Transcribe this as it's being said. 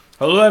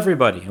Hello,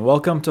 everybody, and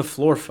welcome to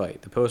Floor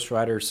Fight, the Post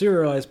Rider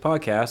serialized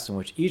podcast in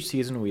which each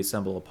season we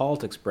assemble a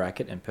politics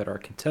bracket and pit our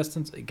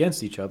contestants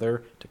against each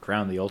other to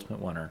crown the ultimate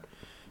winner.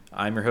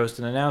 I'm your host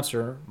and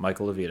announcer,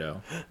 Michael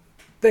Levito.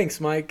 Thanks,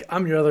 Mike.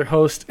 I'm your other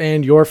host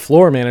and your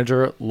floor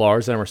manager,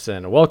 Lars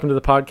Emerson. Welcome to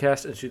the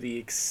podcast and to the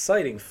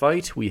exciting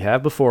fight we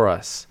have before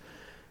us.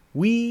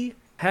 We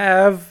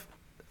have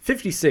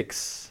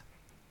 56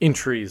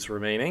 entries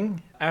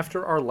remaining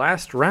after our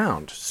last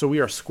round, so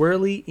we are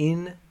squarely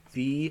in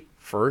the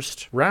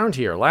first round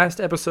here. Last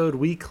episode,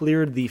 we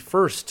cleared the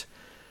first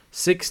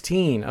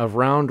 16 of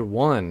round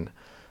one.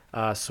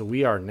 So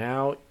we are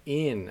now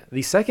in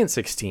the second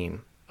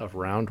 16 of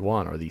round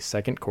one, or the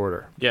second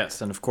quarter.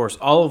 Yes, and of course,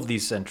 all of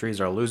these entries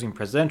are losing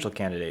presidential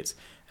candidates,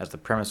 as the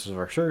premise of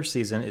our first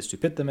season is to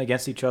pit them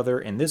against each other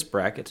in this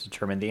bracket to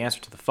determine the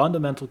answer to the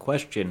fundamental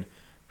question,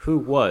 who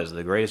was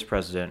the greatest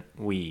president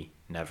we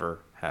never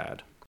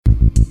had?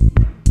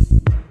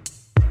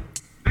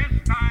 This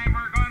time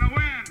we're going to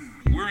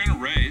win. We're in a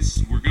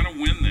race. We're going to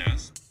win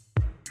this.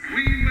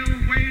 We will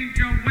wage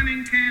a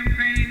winning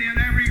campaign in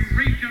every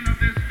region of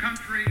this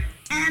country.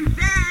 And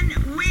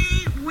then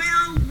we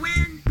will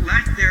win.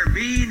 Let there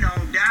be no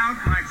doubt,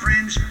 my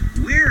friends,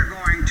 we're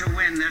going to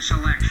win this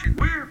election.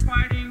 We're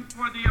fighting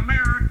for the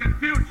American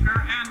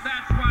future, and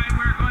that's why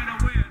we're going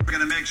to win. We're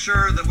going to make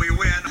sure that we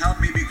win. Help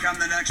me become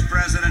the next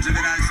president of the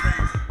United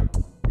States.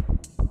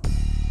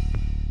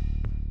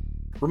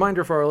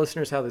 Reminder for our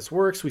listeners how this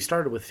works. We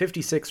started with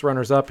 56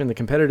 runners-up in the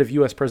competitive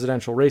U.S.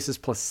 presidential races,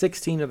 plus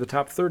 16 of the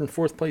top third and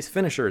fourth place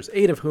finishers,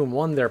 8 of whom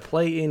won their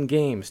play-in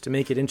games to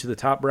make it into the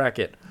top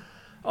bracket.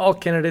 All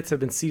candidates have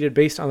been seeded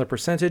based on the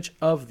percentage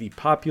of the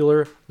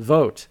popular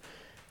vote.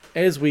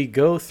 As we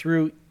go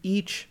through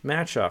each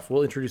matchup,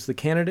 we'll introduce the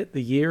candidate,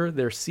 the year,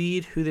 their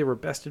seed, who they were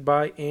bested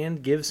by,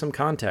 and give some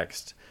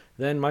context.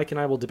 Then Mike and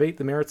I will debate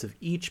the merits of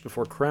each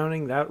before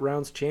crowning that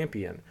round's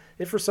champion.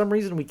 If for some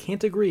reason we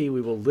can't agree,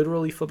 we will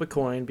literally flip a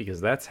coin, because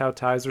that's how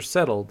ties are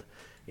settled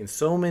in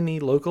so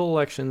many local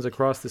elections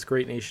across this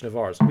great nation of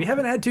ours. We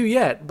haven't had to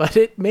yet, but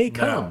it may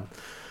come.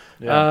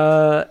 No.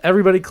 Yeah.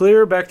 Everybody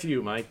clear? Back to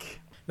you,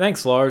 Mike.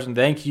 Thanks, Lars, and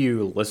thank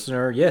you,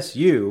 listener. Yes,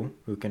 you,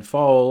 who can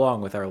follow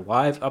along with our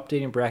live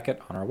updating bracket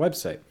on our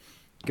website.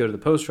 Go to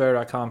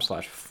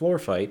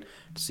thepostrider.com/floorfight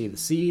to see the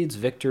seeds,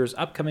 victors,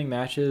 upcoming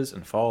matches,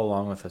 and follow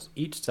along with us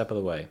each step of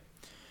the way.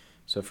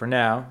 So for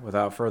now,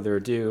 without further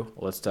ado,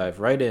 let's dive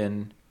right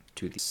in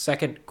to the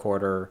second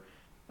quarter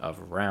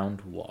of round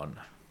one.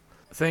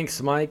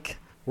 Thanks, Mike.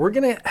 We're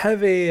going to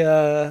have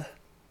a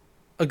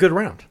good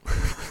round.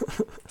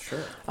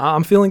 Sure.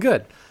 I'm feeling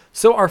good.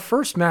 So our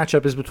first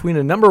matchup is between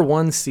a number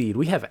 1 seed.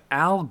 We have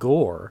Al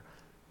Gore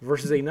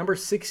versus a number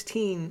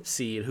 16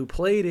 seed who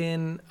played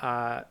in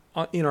our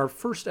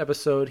first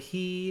episode.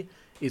 He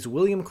is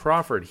William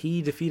Crawford.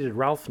 He defeated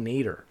Ralph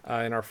Nader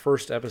in our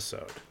first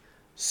episode.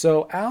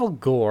 So Al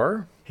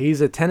Gore,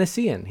 he's a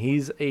Tennessean.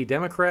 He's a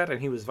Democrat, and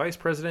he was vice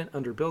president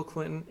under Bill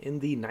Clinton in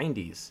the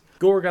 90s.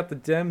 Gore got the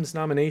Dems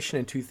nomination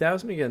in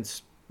 2000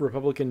 against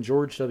Republican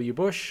George W.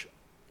 Bush.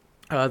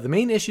 The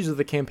main issues of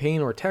the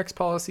campaign were tax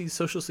policies,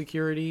 Social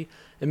Security,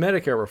 and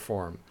Medicare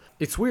reform.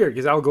 It's weird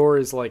because Al Gore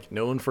is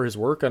known for his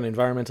work on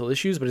environmental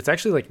issues, but it's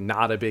actually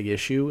not a big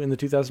issue in the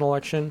 2000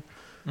 election.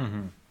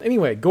 Mm-hmm.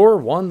 Anyway, Gore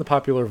won the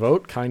popular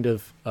vote, kind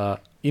of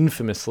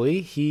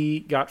infamously.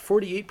 He got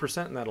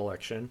 48% in that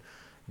election,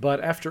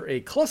 but after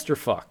a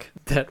clusterfuck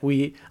that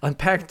we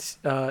unpacked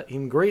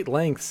in great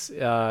lengths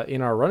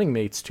in our Running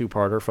Mates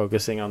two-parter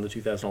focusing on the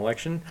 2000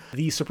 election,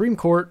 the Supreme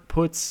Court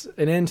puts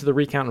an end to the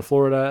recount in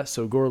Florida,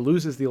 so Gore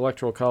loses the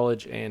Electoral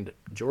College and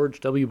George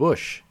W.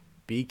 Bush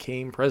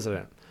became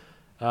president.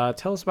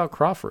 Tell us about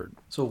Crawford.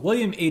 So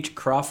William H.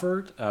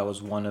 Crawford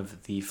was one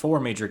of the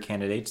 4 major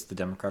candidates, the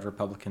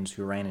Democrat-Republicans,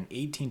 who ran in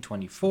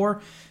 1824.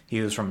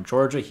 He was from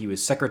Georgia. He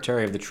was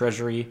Secretary of the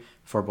Treasury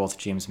for both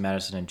James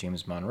Madison and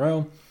James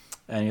Monroe.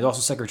 And he was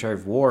also Secretary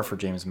of War for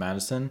James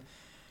Madison.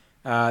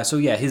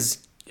 His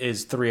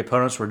 3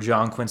 opponents were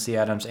John Quincy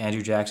Adams,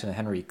 Andrew Jackson, and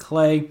Henry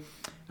Clay.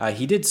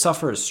 He did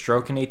suffer a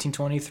stroke in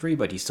 1823,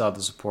 but he still had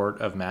the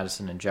support of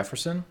Madison and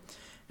Jefferson.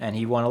 And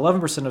he won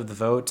 11% of the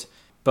vote,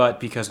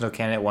 but because no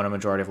candidate won a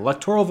majority of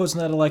electoral votes in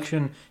that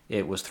election,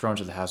 it was thrown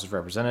to the House of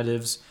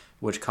Representatives,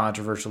 which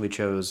controversially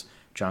chose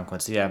John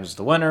Quincy Adams as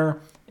the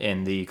winner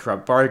in the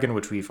corrupt bargain,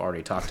 which we've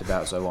already talked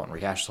about, so I won't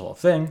rehash the whole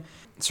thing.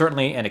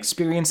 Certainly an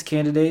experienced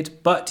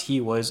candidate, but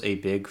he was a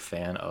big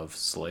fan of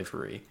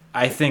slavery.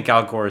 I think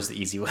Al Gore is the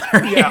easy winner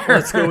here. Yeah,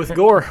 let's go with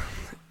Gore.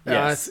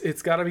 Yes.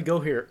 It's got to be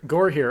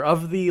Gore here.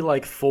 Of the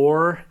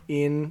 4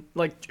 in,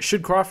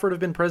 should Crawford have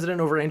been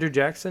president over Andrew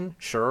Jackson?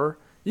 Sure.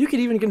 You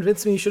could even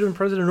convince me he should have been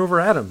president over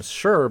Adams.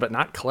 Sure, but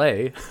not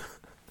Clay.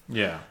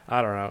 Yeah.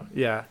 I don't know.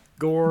 Yeah,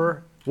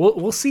 Gore.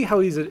 We'll see how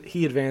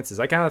he advances.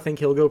 I kind of think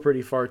he'll go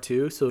pretty far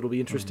too, so it'll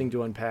be interesting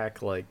to unpack.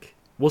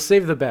 We'll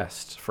save the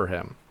best for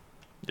him.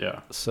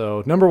 Yeah.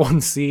 So number 1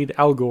 seed,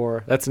 Al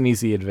Gore. That's an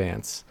easy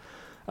advance.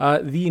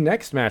 The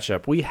next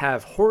matchup, we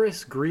have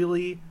Horace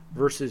Greeley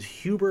versus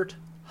Hubert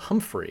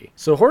Humphrey.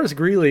 So Horace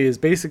Greeley is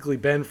basically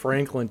Ben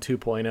Franklin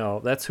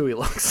 2.0. That's who he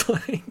looks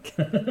like.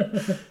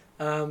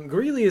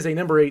 Greeley is a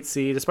number 8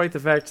 seed, despite the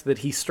fact that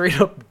he straight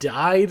up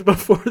died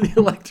before the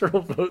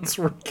electoral votes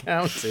were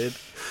counted.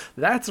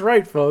 That's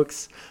right,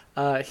 folks.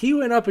 He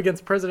went up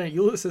against President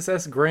Ulysses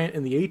S. Grant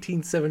in the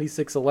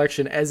 1876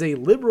 election as a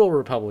liberal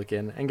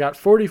Republican and got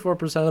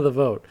 44% of the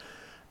vote.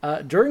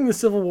 During the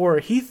Civil War,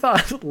 he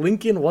thought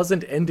Lincoln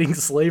wasn't ending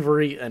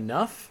slavery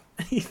enough.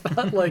 He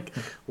thought, like,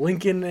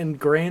 Lincoln and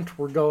Grant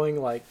were going,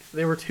 like,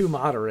 they were too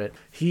moderate.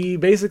 He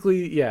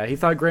basically, he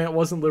thought Grant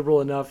wasn't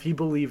liberal enough. He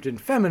believed in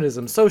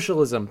feminism,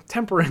 socialism,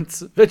 temperance,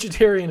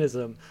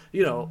 vegetarianism,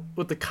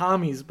 what the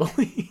commies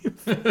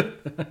believe.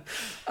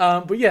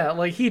 But yeah,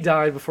 like, he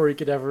died before he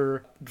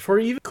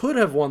even could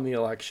have won the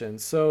election.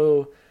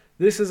 So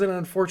this is an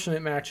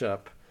unfortunate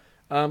matchup.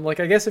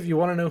 I guess if you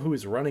want to know who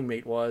his running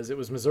mate was, it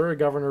was Missouri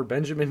Governor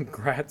Benjamin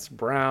Gratz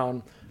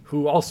Brown,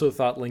 who also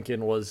thought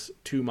Lincoln was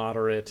too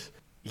moderate.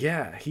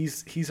 Yeah,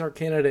 he's our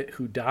candidate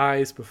who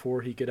dies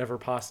before he could ever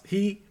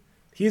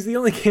he's the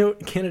only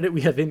candidate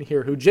we have in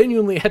here who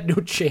genuinely had no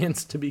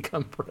chance to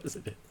become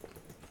president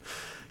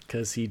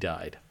because he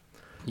died.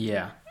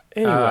 Yeah.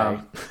 Anyway.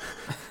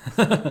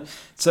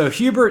 So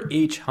Hubert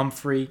H.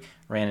 Humphrey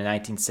ran in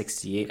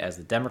 1968 as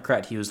the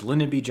Democrat. He was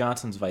Lyndon B.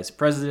 Johnson's vice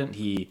president.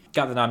 He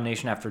got the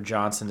nomination after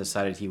Johnson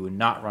decided he would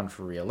not run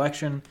for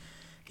re-election.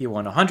 He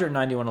won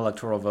 191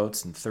 electoral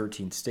votes in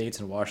 13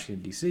 states and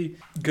Washington, D.C.,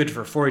 good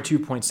for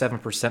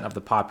 42.7% of the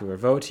popular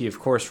vote. He, of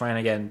course, ran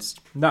against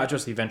not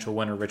just the eventual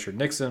winner, Richard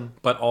Nixon,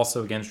 but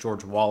also against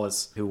George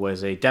Wallace, who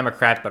was a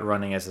Democrat but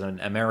running as an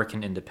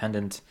American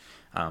independent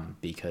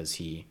because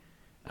he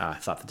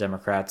thought the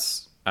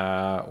Democrats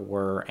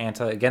were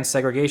against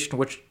segregation,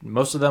 which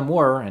most of them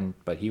were,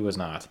 but he was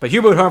not. But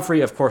Hubert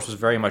Humphrey, of course, was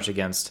very much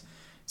against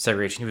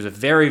segregation. He was a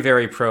very,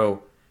 very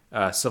pro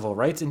civil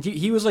rights, and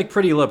he was like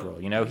pretty liberal.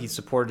 He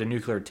supported a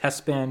nuclear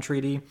test ban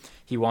treaty.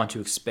 He wanted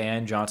to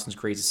expand Johnson's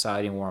Great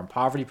Society and War on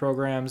Poverty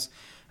programs.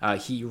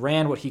 He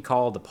ran what he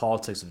called the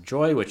politics of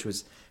joy, which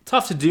was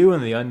tough to do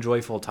in the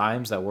unjoyful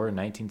times that were in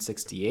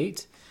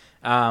 1968.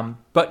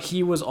 But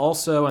he was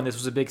also, and this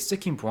was a big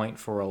sticking point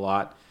for a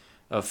lot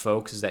of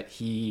folks, is that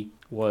he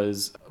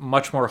was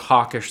much more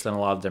hawkish than a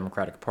lot of the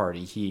Democratic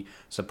Party. He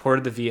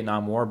supported the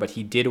Vietnam War, but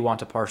he did want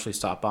to partially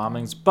stop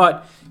bombings,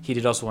 but he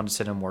did also want to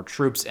send in more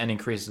troops and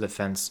increase the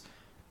Defense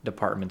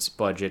Department's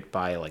budget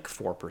by like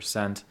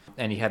 4%.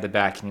 And he had the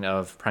backing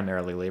of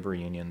primarily labor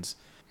unions.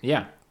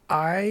 Yeah.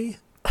 I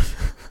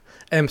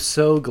am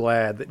so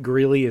glad that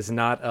Greeley is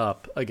not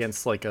up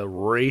against like a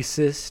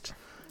racist,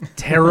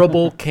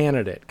 terrible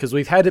candidate, because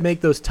we've had to make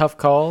those tough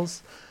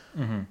calls.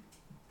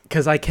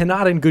 Because I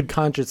cannot in good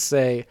conscience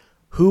say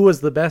who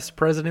was the best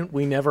president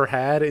we never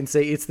had and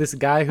say it's this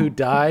guy who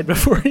died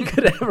before he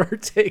could ever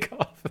take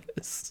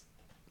office.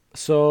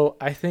 So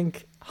I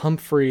think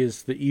Humphrey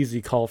is the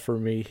easy call for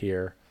me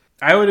here.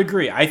 I would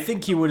agree. I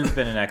think he would have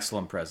been an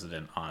excellent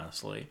president,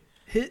 honestly.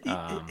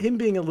 Him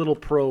being a little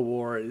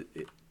pro-war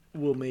it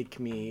will make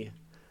me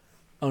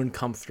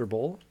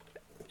uncomfortable.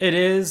 It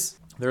is.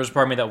 There's a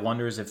part of me that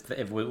wonders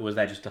if was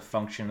that just a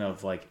function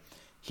of like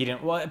he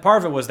didn't. Well,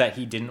 part of it was that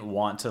he didn't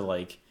want to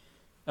like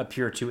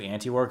appear too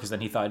anti-war because then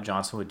he thought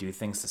Johnson would do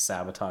things to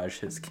sabotage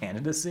his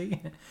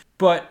candidacy.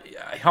 But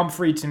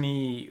Humphrey, to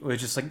me,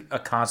 was just like a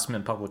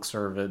consummate public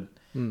servant.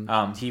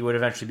 He would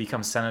eventually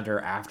become senator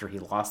after he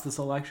lost this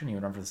election. He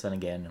would run for the Senate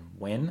again and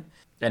win,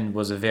 and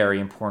was a very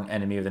important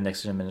enemy of the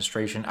Nixon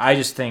administration. I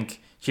just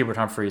think Hubert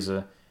Humphrey is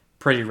a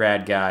pretty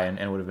rad guy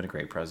and would have been a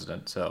great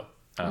president. So,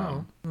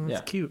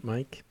 that's cute,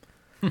 Mike.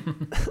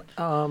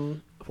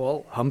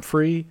 Well,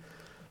 Humphrey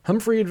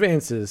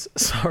advances.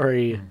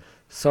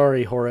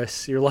 Sorry,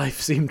 Horace. Your life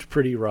seemed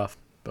pretty rough,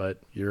 but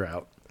you're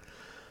out.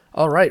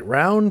 All right,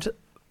 round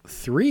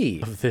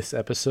 3 of this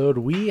episode,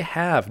 we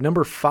have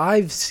number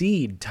 5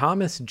 seed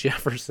Thomas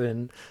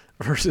Jefferson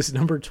versus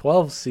number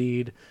 12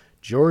 seed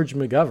George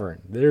McGovern.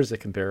 There's a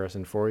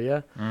comparison for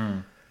you.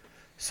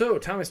 So,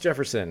 Thomas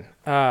Jefferson.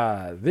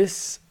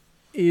 This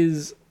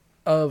is,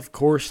 of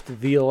course,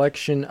 the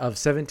election of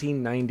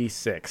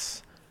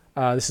 1796.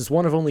 This is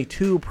one of only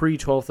 2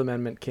 pre-12th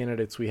Amendment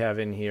candidates we have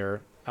in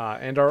here,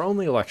 and our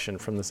only election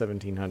from the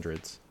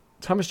 1700s.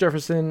 Thomas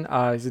Jefferson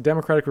is a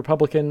Democratic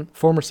Republican,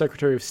 former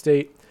Secretary of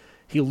State.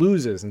 He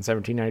loses in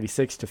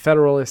 1796 to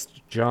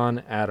Federalist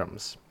John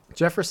Adams.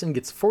 Jefferson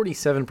gets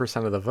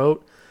 47% of the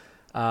vote,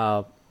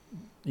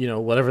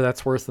 whatever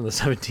that's worth in the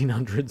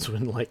 1700s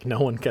when like no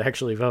one could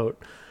actually vote.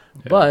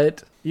 Yeah.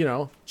 But,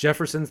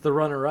 Jefferson's the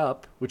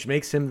runner-up, which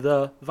makes him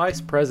the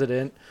vice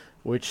president,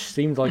 which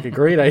seemed like a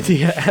great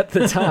idea at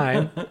the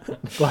time,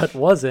 but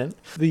wasn't.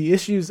 The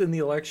issues in the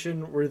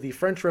election were the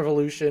French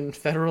Revolution.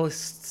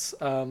 Federalists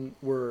had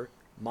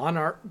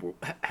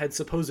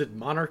supposed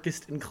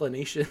monarchist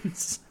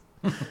inclinations,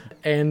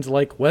 and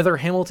like whether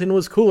Hamilton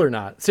was cool or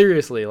not.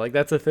 Seriously, like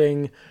that's a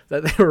thing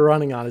that they were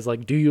running on, is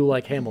like, do you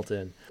like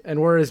Hamilton?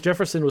 And whereas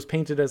Jefferson was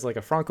painted as like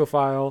a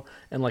Francophile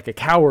and like a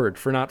coward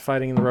for not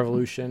fighting in the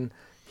Revolution,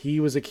 he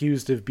was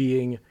accused of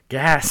being,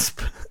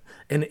 gasp,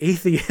 an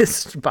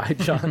atheist by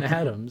John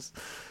Adams,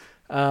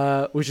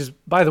 which is,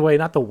 by the way,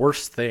 not the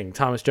worst thing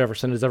Thomas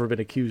Jefferson has ever been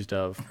accused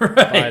of,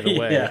 by the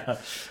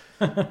way.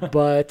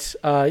 But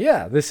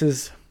yeah, this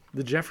is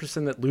the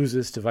Jefferson that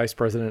loses to Vice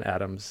President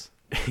Adams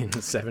in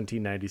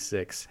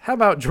 1796. How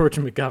about George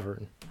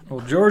McGovern? Well,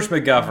 George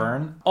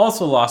McGovern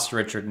also lost to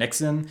Richard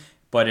Nixon,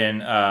 but in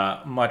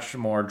much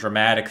more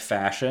dramatic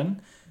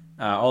fashion.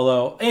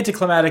 Although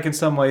anticlimactic in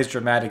some ways,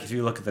 dramatic if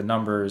you look at the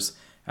numbers.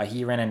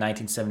 He ran in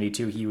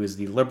 1972. He was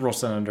the liberal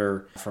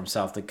senator from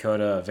South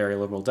Dakota, a very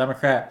liberal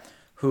Democrat,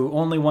 who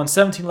only won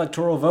 17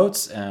 electoral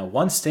votes,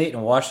 one state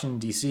in Washington,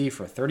 D.C.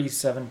 for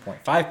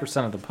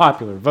 37.5% of the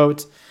popular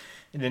vote.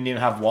 He didn't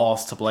even have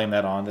Wallace to blame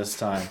that on this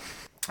time.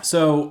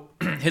 So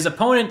his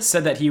opponent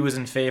said that he was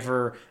in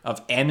favor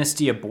of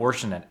amnesty,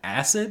 abortion, and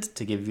acid,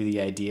 to give you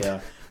the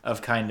idea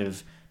of kind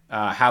of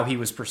how he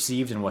was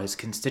perceived and what his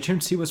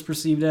constituency was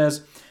perceived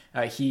as.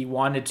 He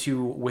wanted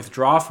to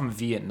withdraw from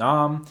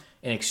Vietnam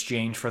in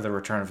exchange for the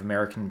return of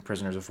American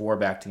prisoners of war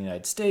back to the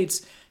United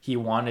States. He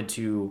wanted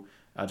to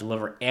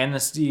deliver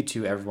amnesty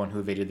to everyone who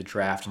evaded the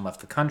draft and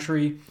left the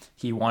country.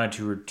 He wanted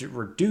to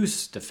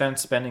reduce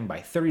defense spending by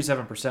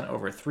 37%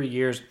 over 3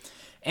 years.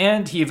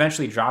 And he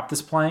eventually dropped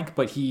this plank,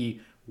 but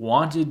he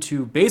wanted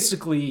to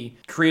basically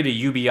create a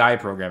UBI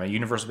program, a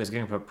Universal Basic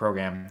Income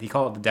program. He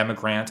called it the Demo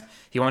Grant.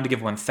 He wanted to give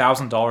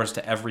 $1,000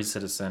 to every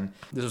citizen.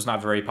 This was not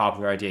a very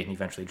popular idea, and he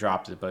eventually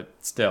dropped it, but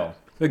still.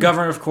 The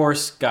governor, of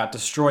course, got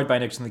destroyed by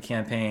Nixon in the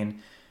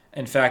campaign.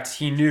 In fact,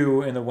 he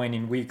knew in the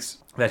waning weeks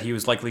that he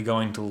was likely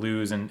going to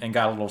lose and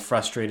got a little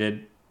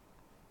frustrated.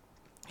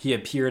 He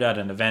appeared at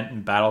an event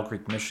in Battle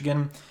Creek, Michigan,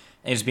 and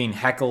he was being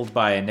heckled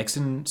by a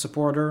Nixon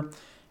supporter.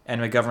 And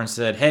McGovern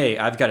said, "Hey,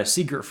 I've got a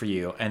secret for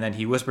you." And then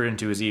he whispered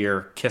into his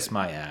ear, "Kiss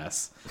my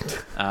ass,"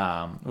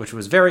 which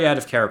was very out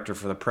of character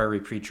for the prairie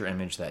preacher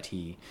image that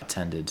he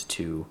tended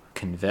to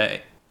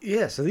convey.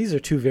 Yeah, so these are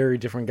two very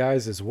different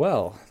guys as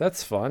well.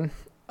 That's fun.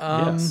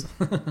 Yes.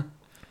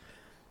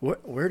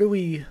 Where do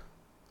we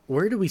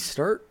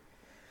start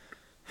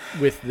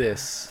with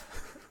this?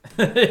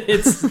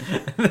 This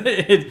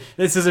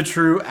is a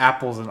true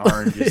apples and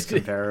oranges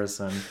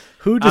comparison.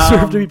 Who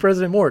deserved to be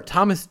president more?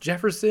 Thomas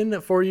Jefferson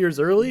 4 years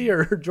early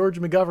or George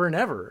McGovern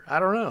ever? I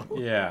don't know.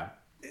 Yeah.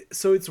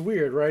 So it's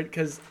weird, right?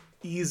 Because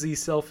easy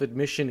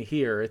self-admission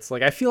here. It's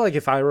like, I feel like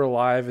if I were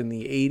alive in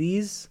the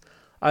 80s,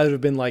 I would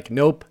have been like,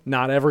 nope,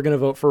 not ever going to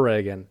vote for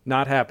Reagan.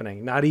 Not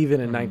happening. Not even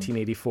in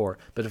 1984.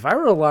 But if I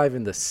were alive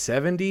in the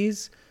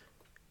 70s,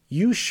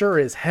 you sure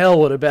as hell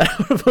would have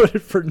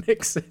voted for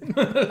Nixon.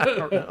 I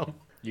don't know.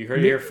 You heard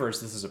it here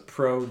first. This is a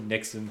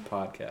pro-Nixon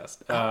podcast.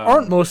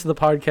 Aren't most of the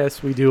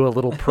podcasts we do a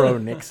little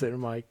pro-Nixon,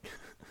 Mike?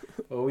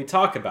 Well, we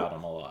talk about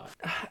him a lot.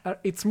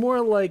 It's more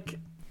like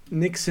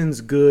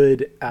Nixon's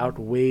good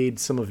outweighed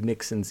some of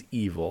Nixon's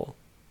evil.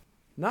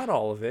 Not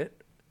all of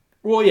it.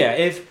 Well,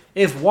 yeah,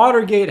 if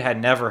Watergate had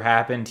never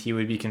happened, he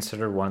would be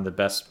considered one of the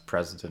best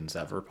presidents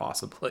ever,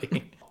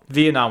 possibly.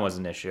 Vietnam was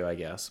an issue, I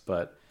guess,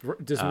 but...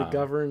 Does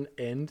McGovern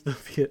end the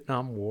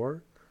Vietnam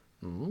War?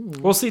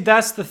 Well, see,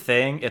 that's the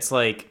thing. It's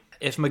like,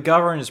 if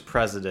McGovern is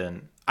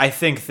president, I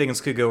think things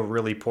could go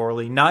really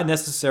poorly. Not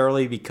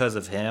necessarily because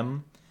of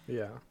him.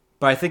 Yeah.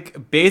 But I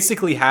think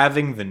basically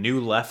having the new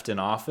left in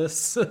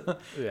office,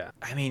 Yeah.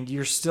 I mean,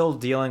 you're still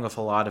dealing with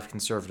a lot of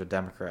conservative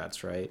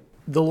Democrats, right?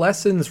 The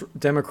lessons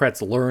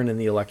Democrats learn in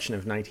the election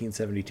of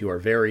 1972 are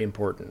very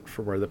important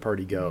for where the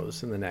party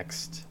goes in the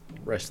next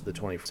rest of the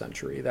 20th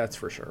century. That's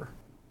for sure.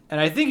 And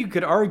I think you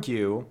could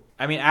argue,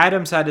 I mean,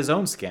 Adams had his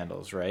own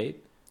scandals,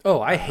 right? Oh,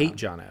 I hate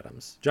John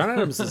Adams. John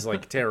Adams is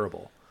like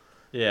terrible.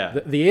 Yeah.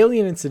 The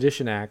Alien and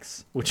Sedition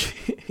Acts, which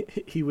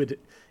he would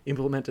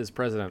implement as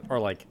president, are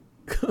like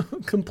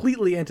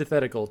completely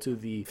antithetical to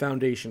the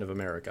foundation of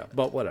America.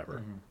 But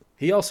whatever. Mm-hmm.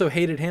 He also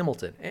hated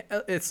Hamilton.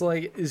 It's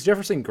like, is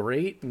Jefferson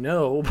great?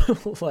 No.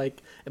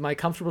 Like, am I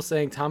comfortable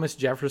saying Thomas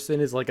Jefferson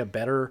is like a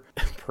better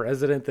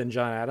president than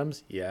John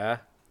Adams? Yeah.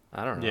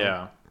 I don't know.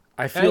 Yeah.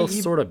 I feel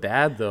sort of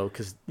bad, though,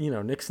 because,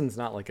 Nixon's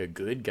not like a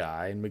good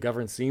guy, and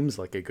McGovern seems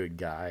like a good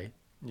guy.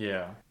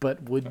 Yeah.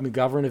 But would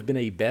McGovern have been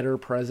a better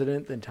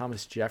president than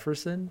Thomas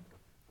Jefferson?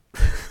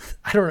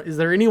 I don't know. Is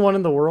there anyone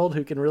in the world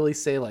who can really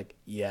say, like,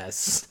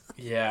 yes?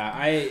 Yeah,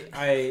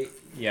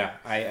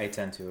 I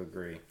tend to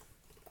agree.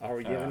 Are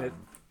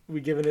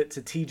we giving it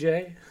to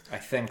TJ? I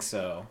think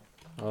so.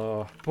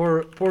 Oh,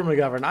 poor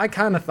McGovern. I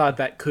kind of thought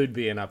that could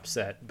be an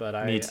upset,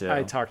 but Me too.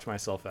 I talked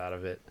myself out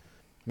of it.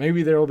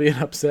 Maybe there will be an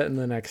upset in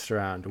the next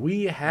round.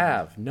 We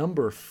have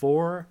number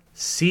 4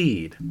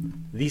 seed,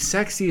 the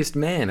sexiest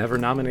man ever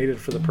nominated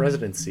for the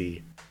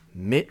presidency,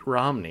 Mitt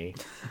Romney,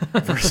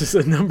 versus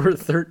the number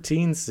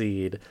 13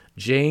 seed,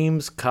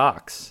 James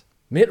Cox.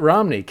 Mitt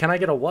Romney, can I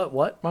get a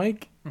what,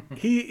 Mike?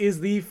 He is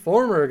the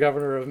former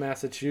governor of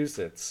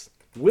Massachusetts.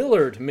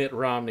 Willard Mitt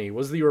Romney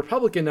was the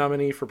Republican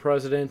nominee for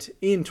president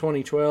in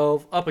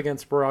 2012 up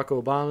against Barack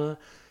Obama.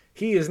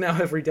 He is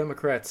now every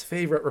Democrat's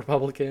favorite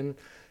Republican,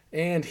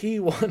 and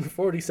he won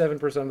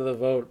 47% of the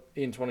vote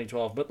in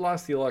 2012, but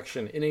lost the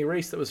election in a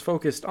race that was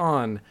focused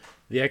on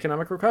the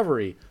economic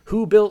recovery.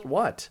 Who built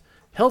what?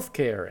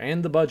 Healthcare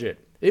and the budget.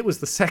 It was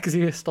the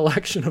sexiest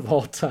election of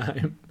all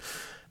time.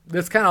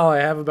 That's kind of all I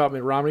have about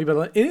Mitt Romney. But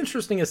an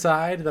interesting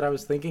aside that I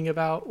was thinking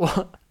about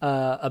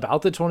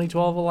the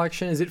 2012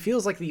 election is it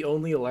feels like the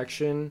only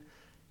election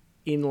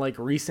in like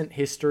recent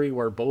history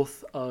where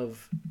both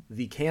of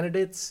the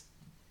candidates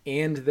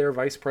and their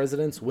vice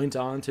presidents went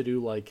on to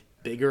do like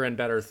bigger and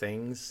better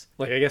things.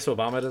 Like I guess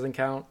Obama doesn't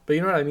count, but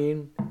you know what I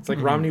mean? It's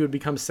like Romney would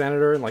become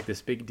senator and like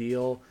this big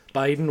deal.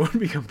 Biden would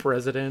become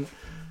president.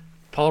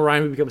 Paul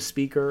Ryan would become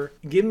speaker.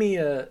 Give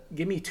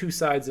me two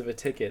sides of a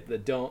ticket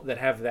that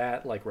have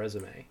that like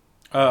resume.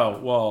 Oh,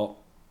 well,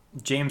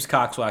 James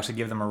Cox will actually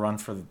give them a run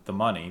for the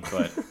money,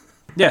 but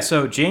yeah,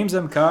 so James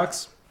M.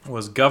 Cox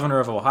was governor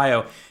of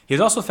Ohio. He's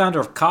also founder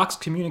of Cox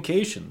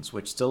Communications,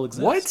 which still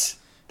exists. What?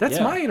 That's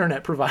Yeah. my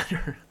internet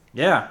provider.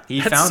 Yeah,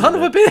 he That founded son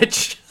of a it.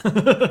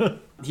 bitch.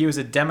 He was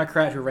a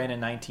Democrat who ran in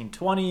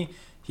 1920.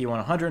 He won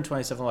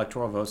 127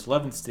 electoral votes,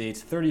 11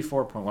 states,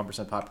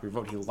 34.1% popular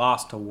vote. He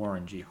lost to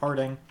Warren G.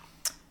 Harding.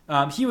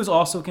 He was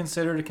also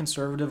considered a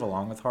conservative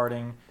along with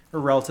Harding, or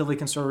relatively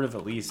conservative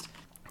at least.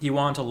 He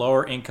wanted to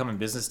lower income and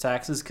business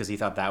taxes because he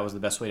thought that was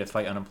the best way to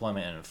fight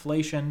unemployment and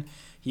inflation.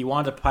 He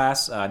wanted to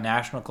pass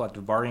national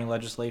collective bargaining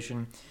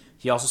legislation.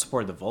 He also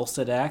supported the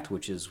Volstead Act,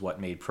 which is what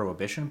made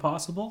prohibition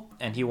possible.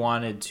 And he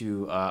wanted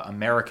to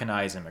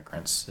Americanize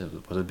immigrants.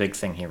 It was a big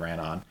thing he ran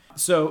on.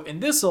 So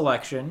in this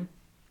election,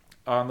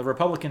 on the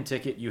Republican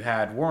ticket, you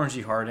had Warren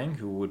G. Harding,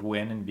 who would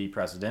win and be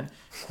president.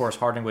 Of course,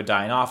 Harding would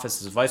die in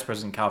office. As vice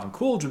president, Calvin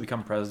Coolidge would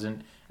become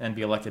president and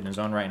be elected in his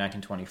own right in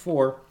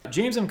 1924.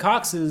 James M.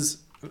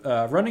 Cox's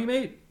running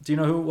mate, do you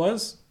know who it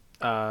was?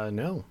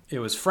 No. It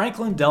was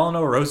Franklin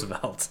Delano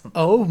Roosevelt,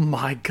 Oh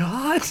my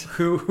God.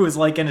 who was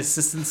like an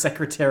assistant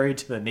secretary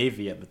to the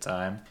Navy at the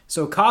time.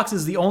 So Cox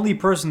is the only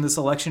person in this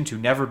election to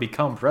never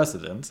become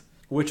president,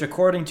 which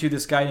according to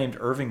this guy named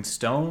Irving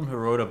Stone, who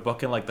wrote a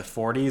book in like the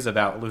 40s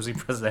about losing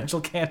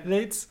presidential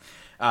candidates,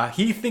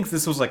 he thinks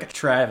this was like a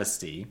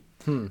travesty.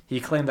 He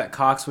claimed that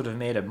Cox would have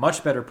made a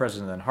much better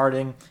president than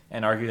Harding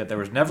and argued that there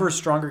was never a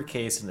stronger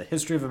case in the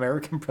history of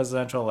American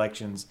presidential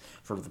elections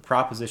for the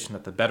proposition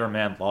that the better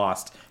man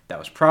lost. That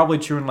was probably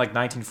true in like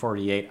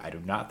 1948. I do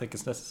not think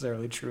it's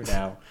necessarily true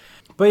now.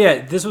 But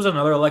yeah, this was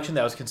another election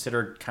that was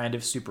considered kind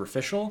of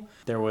superficial.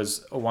 There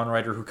was one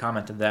writer who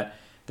commented that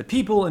the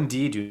people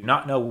indeed do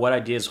not know what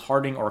ideas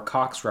Harding or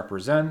Cox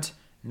represent.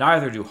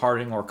 Neither do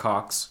Harding or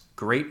Cox.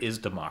 Great is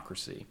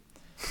democracy.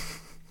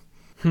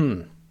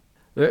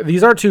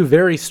 These are two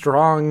very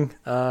strong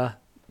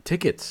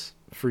tickets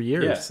for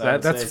years. Yes, I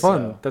would That's say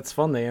fun. so. That's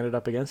fun. They ended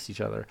up against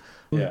each other.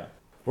 Yeah.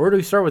 Where do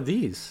we start with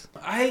these?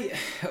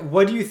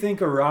 What do you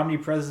think a Romney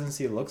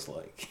presidency looks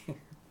like?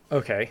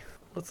 Okay,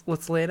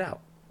 let's lay it out.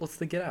 Let's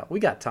think it out. We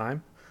got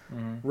time.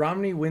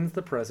 Romney wins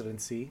the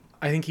presidency.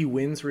 I think he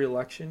wins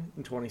re-election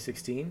in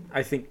 2016.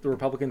 I think the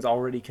Republicans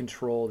already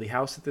control the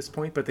House at this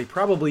point, but they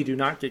probably do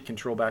not get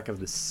control back of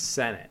the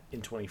Senate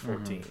in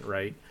 2014,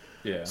 right?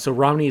 Yeah. So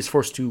Romney is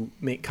forced to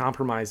make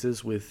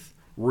compromises with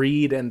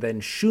Reid and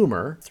then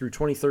Schumer through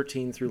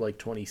 2013 through like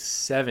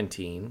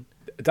 2017.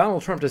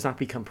 Donald Trump does not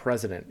become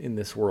president in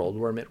this world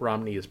where Mitt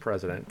Romney is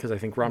president because I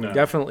think Romney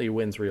definitely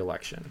wins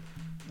re-election.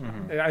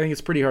 I think it's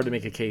pretty hard to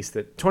make a case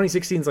that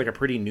 2016 is like a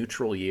pretty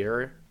neutral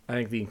year. I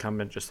think the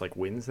incumbent just like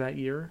wins that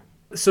year.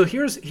 So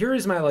here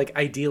is my like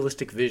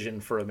idealistic vision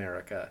for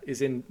America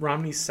is in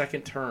Romney's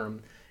second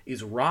term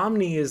is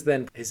Romney is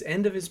then his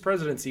end of his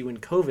presidency when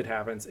COVID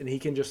happens and he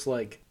can just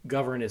like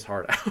govern his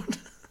heart out.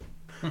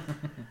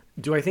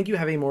 Do I think you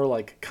have a more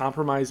like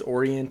compromise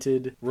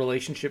oriented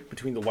relationship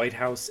between the White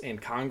House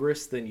and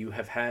Congress than you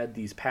have had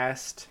these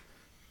past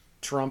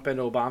Trump and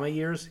Obama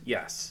years?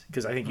 Yes,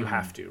 because I think you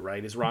have to,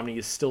 right? As Romney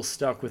is still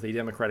stuck with a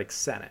Democratic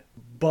Senate.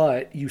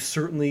 But you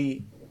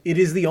certainly, it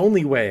is the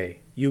only way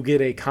you get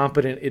a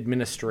competent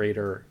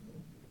administrator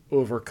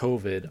over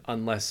COVID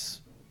unless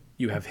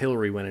you have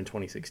Hillary win in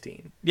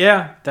 2016.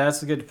 Yeah,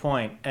 that's a good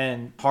point.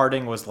 And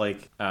Harding was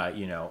like,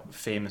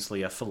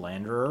 famously a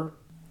philanderer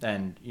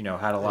and,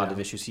 had a lot of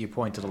issues. He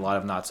appointed a lot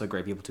of not so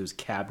great people to his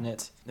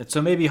cabinet. And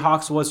so maybe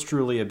Hawks was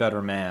truly a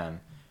better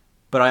man.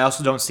 But I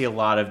also don't see a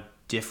lot of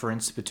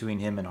difference between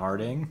him and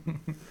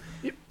Harding.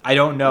 I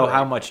don't know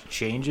how much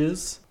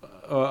changes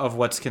of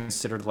what's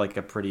considered like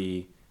a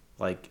pretty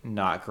like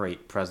not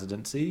great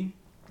presidency.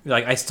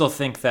 Like I still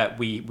think that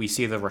we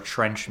see the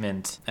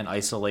retrenchment and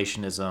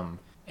isolationism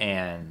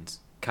and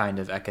kind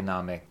of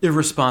economic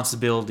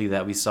irresponsibility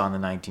that we saw in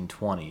the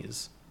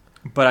 1920s.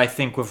 But I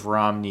think with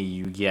Romney,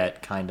 you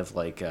get kind of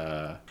like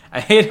I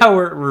hate how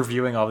we're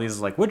reviewing all these,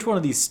 like, which one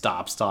of these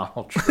stops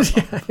Donald Trump?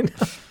 Yeah, I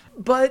know.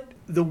 But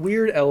the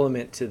weird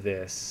element to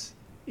this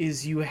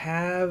is you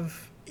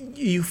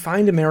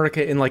find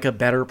America in like a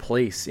better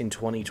place in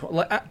 2020.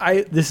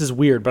 Like, this is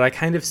weird, but I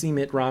kind of see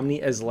Mitt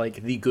Romney as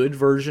like the good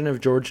version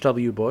of George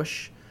W.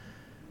 Bush,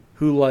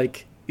 who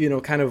like,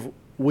 kind of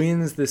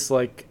wins this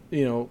like,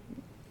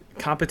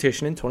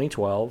 competition in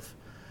 2012.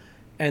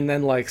 And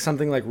then like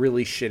something like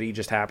really shitty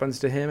just happens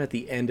to him at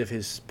the end of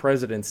his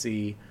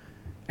presidency.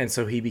 And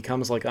so he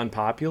becomes like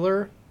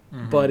unpopular,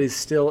 but is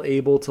still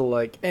able to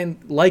like, and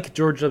like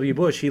George W.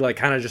 Bush, he like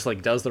kind of just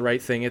like does the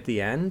right thing at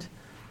the end.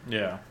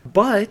 Yeah.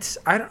 But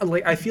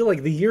I feel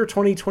like the year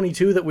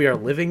 2022 that we are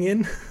living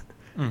in,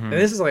 and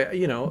this is like,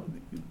 you know,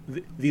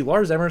 the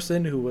Lars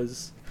Emerson who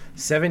was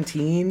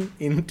 17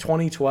 in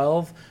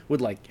 2012 would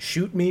like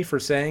shoot me for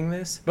saying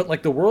this, but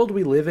like the world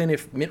we live in,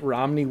 if Mitt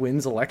Romney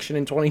wins election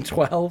in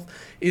 2012,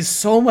 is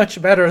so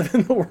much better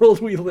than the world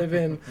we live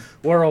in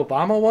where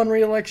Obama won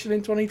re-election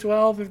in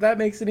 2012, if that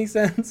makes any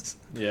sense.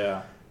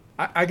 Yeah.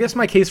 I guess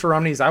my case for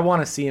Romney is I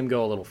want to see him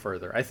go a little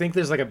further. I think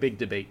there's like a big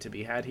debate to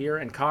be had here,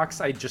 and Cox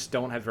I just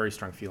don't have very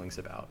strong feelings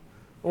about.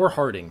 Or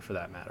Harding, for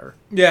that matter.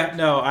 Yeah,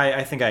 no,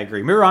 I think I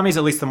agree. Mitt Romney's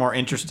at least the more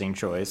interesting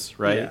choice,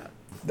 right? Yeah.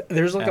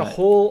 There's like a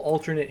whole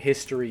alternate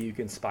history you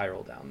can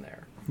spiral down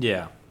there.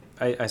 Yeah,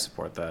 I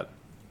support that.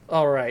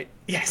 All right.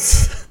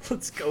 Yes.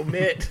 Let's go,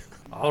 Mitt.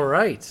 All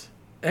right.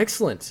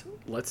 Excellent.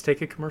 Let's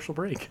take a commercial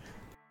break.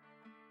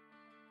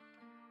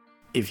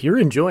 If you're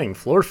enjoying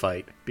Floor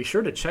Fight, be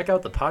sure to check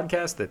out the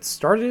podcast that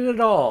started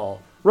it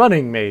all,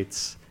 Running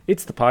Mates.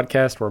 It's the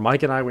podcast where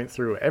Mike and I went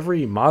through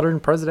every modern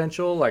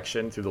presidential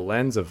election through the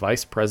lens of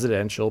vice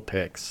presidential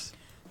picks.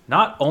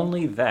 Not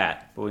only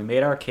that, but we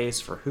made our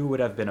case for who would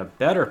have been a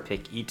better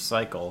pick each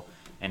cycle,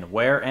 and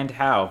where and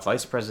how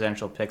vice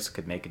presidential picks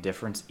could make a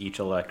difference each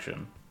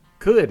election.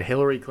 Could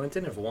Hillary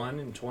Clinton have won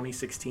in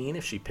 2016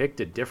 if she picked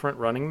a different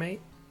running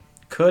mate?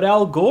 Could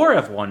Al Gore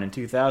have won in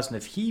 2000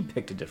 if he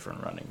picked a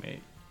different running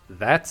mate?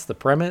 That's the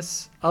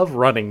premise of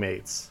Running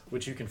Mates,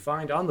 which you can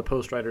find on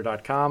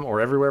thepostwriter.com or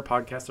everywhere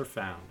podcasts are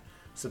found.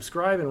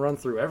 Subscribe and run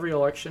through every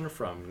election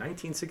from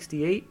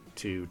 1968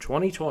 to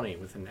 2020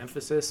 with an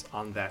emphasis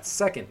on that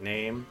second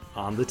name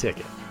on the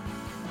ticket.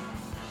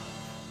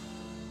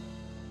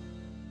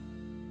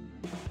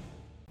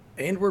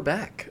 And we're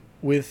back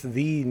with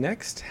the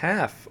next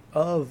half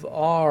of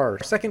our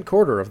second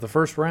quarter of the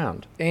first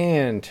round.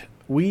 And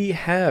we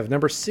have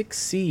number 6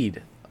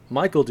 seed,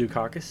 Michael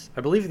Dukakis,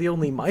 I believe the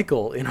only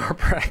Michael in our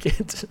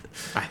bracket,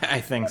 I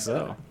think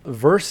so.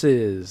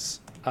 versus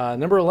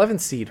number 11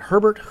 seed,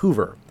 Herbert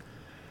Hoover.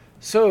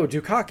 So,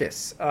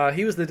 Dukakis,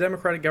 he was the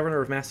Democratic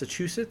governor of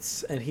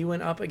Massachusetts, and he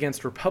went up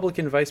against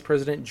Republican Vice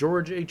President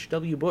George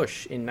H.W.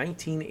 Bush in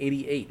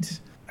 1988.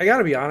 I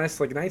gotta be honest,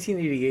 like,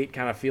 1988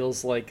 kind of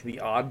feels like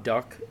the odd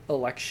duck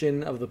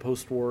election of the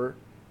post-war,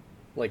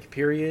 like,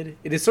 period.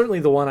 It is certainly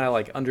the one I,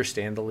 like,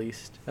 understand the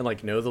least and,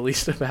 like, know the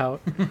least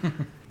about.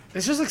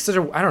 It's just, like, such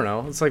a, I don't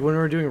know, it's like when we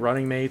were doing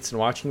Running Mates and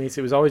Watching Mates,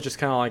 it was always just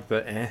kind of like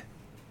the,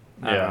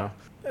 I don't know.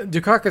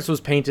 Dukakis was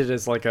painted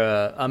as, like,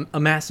 a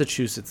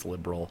Massachusetts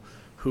liberal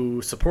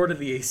who supported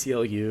the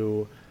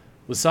ACLU,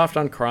 was soft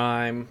on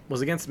crime,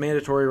 was against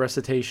mandatory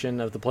recitation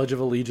of the Pledge of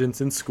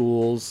Allegiance in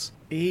schools.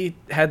 He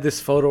had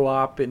this photo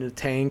op in a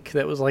tank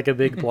that was like a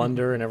big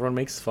blunder and everyone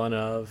makes fun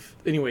of.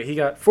 Anyway, he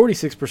got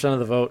 46% of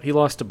the vote. He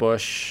lost to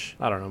Bush.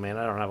 I don't know, man.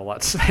 I don't have a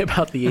lot to say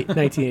about the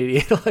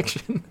 1988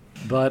 election.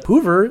 But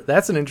Hoover,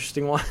 that's an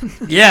interesting one.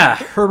 Yeah,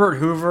 Herbert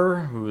Hoover,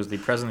 who was the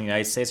president of the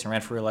United States and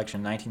ran for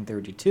re-election in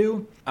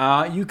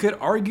 1932. You could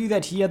argue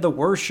that he had the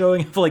worst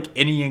showing of like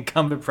any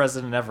incumbent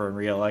president ever in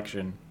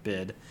re-election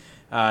bid.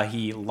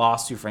 He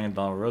lost to Franklin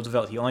Delano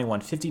Roosevelt. He only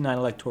won 59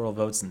 electoral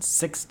votes in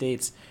 6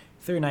 states,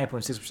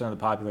 39.6% of the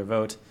popular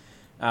vote.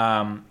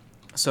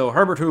 So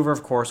Herbert Hoover,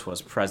 of course,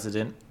 was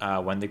president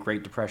when the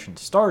Great Depression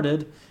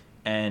started,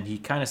 and he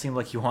kind of seemed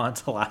like he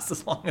wanted to last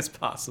as long as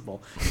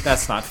possible.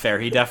 That's not fair.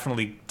 He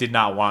definitely did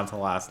not want to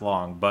last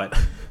long, but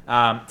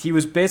he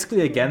was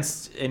basically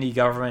against any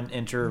government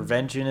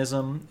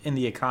interventionism in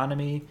the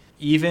economy.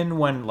 Even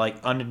when like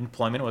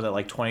unemployment was at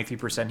like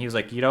 23%, he was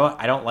like, you know what?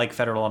 I don't like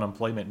federal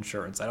unemployment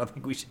insurance. I don't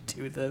think we should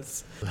do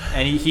this.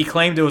 And he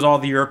claimed it was all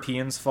the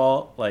Europeans'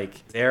 fault.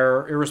 Like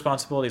their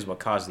irresponsibility is what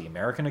caused the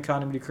American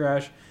economy to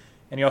crash.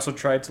 And he also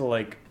tried to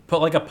like put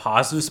like a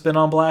positive spin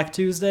on Black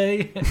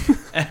Tuesday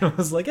and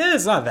was like,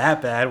 it's not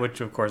that bad,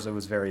 which of course it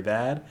was very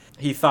bad.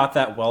 He thought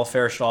that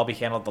welfare should all be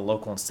handled at the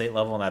local and state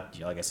level and that,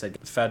 like I said,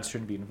 the feds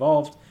shouldn't be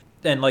involved.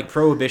 And like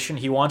prohibition,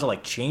 he wanted to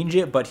like change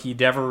it, but he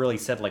never really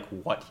said like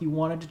what he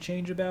wanted to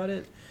change about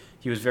it.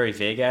 He was very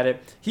vague at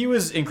it. He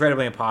was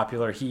incredibly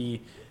unpopular.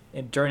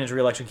 During his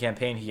re-election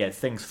campaign, he had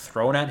things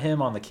thrown at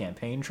him on the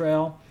campaign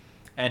trail,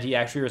 and he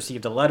actually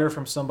received a letter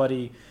from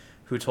somebody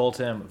who told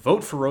him,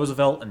 vote for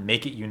Roosevelt and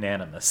make it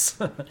unanimous.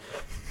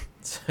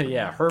 So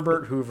yeah,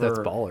 Herbert Hoover. That's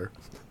baller.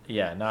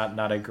 Yeah,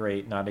 not a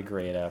great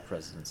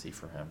presidency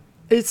for him.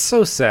 It's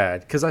so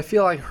sad because I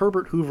feel like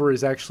Herbert Hoover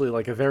is actually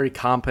like a very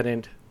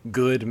competent,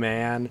 good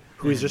man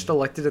who is just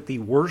elected at the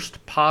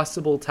worst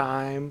possible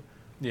time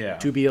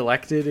to be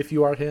elected if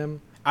you are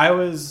him. I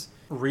was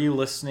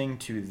re-listening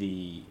to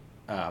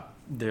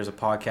there's a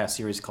podcast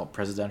series called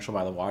Presidential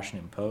by the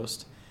Washington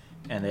Post,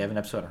 and they have an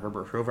episode of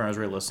Herbert Hoover, and I was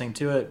re-listening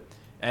to it,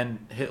 and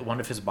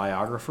one of his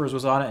biographers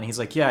was on it, and he's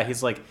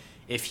like,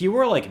 if he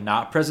were like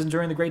not president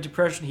during the Great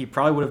Depression, he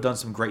probably would have done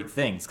some great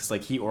things because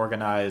like he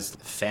organized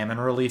famine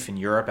relief in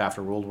Europe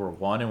after World War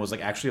I and was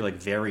like actually like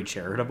very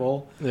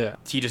charitable. Yeah,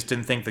 he just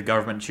didn't think the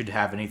government should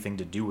have anything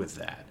to do with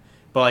that.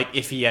 But like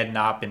if he had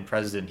not been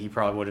president, he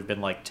probably would have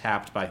been like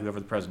tapped by whoever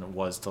the president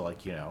was to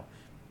like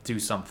do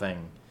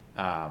something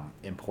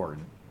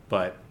important.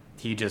 But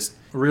He just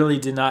really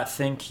did not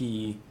think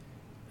he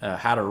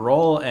had a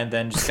role, and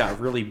then just got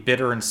really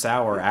bitter and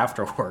sour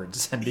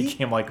afterwards, and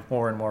became like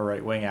more and more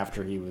right wing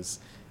after he was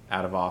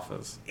out of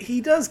office.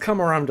 He does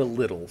come around a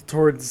little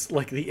towards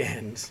like the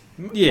end.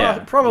 Yeah,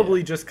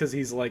 Probably just because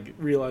he's like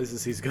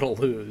realizes he's gonna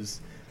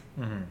lose.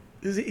 Mm-hmm.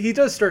 He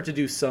does start to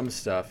do some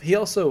stuff. He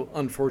also,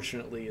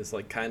 unfortunately, is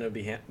like kind of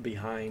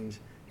behind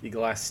the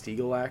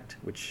Glass-Steagall Act,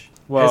 which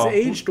has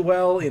aged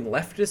well in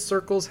leftist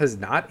circles, has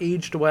not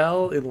aged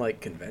well in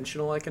like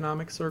conventional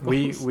economic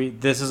circles. We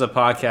this is a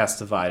podcast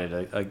divided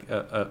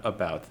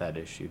about that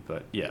issue,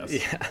 but yes.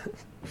 Yeah.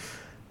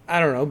 I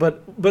don't know,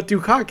 but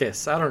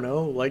Dukakis, I don't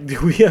know. Like, do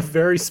we have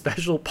very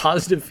special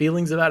positive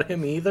feelings about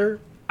him either?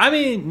 I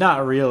mean,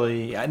 not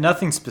really.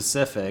 Nothing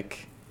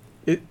specific.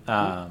 It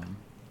kind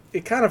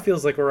of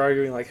feels like we're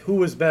arguing like who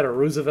was better,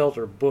 Roosevelt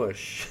or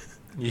Bush?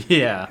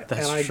 Yeah,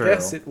 that's true. And I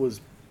guess it was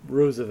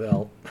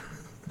Roosevelt.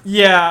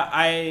 Yeah,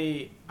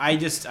 I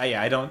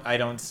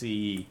don't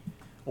see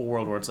a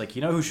world where it's like,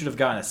 you know who should have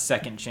gotten a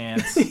second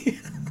chance?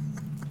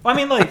 Well, I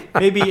mean, like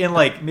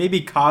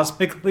maybe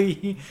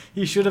cosmically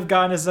he should have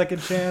gotten a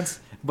second chance,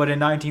 but in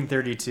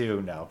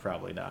 1932, no,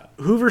 probably not.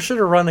 Hoover should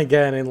have run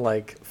again in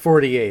like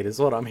 48 is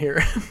what I'm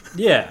hearing.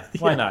 Yeah,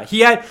 why not? He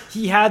had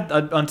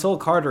until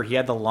Carter, he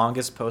had the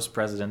longest post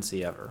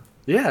presidency ever.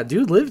 Yeah,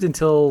 dude lived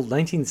until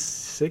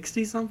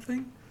 1960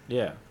 something.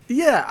 Yeah.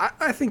 Yeah,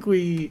 I think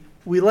we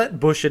let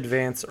Bush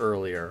advance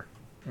earlier.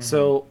 Mm-hmm.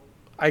 So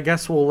I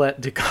guess we'll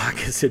let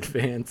Dukakis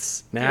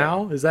advance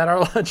now. Yeah. Is that our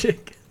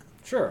logic?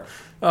 Sure.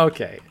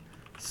 Okay.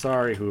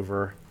 Sorry,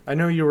 Hoover. I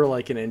know you were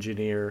like an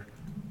engineer,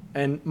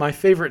 and my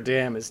favorite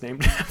dam is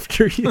named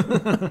after you.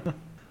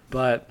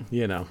 But,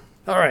 you know.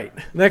 All right.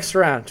 Next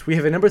round. We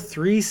have a number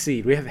 3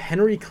 seed. We have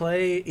Henry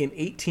Clay in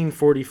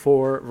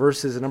 1844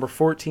 versus a number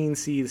 14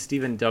 seed,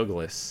 Stephen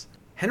Douglas.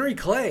 Henry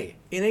Clay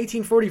in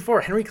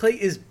 1844. Henry Clay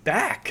is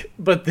back,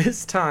 but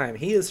this time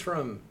he is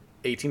from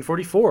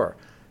 1844,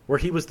 where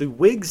he was the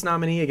Whigs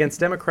nominee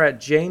against Democrat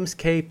James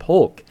K.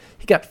 Polk.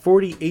 He got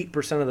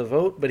 48% of the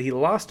vote, but he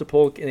lost to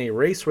Polk in a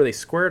race where they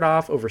squared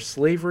off over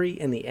slavery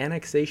and the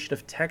annexation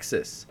of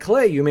Texas.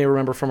 Clay, you may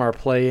remember from our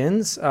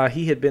play-ins,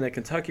 he had been a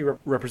Kentucky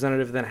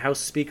representative, then House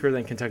Speaker,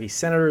 then Kentucky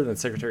Senator, then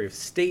Secretary of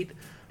State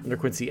under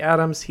Quincy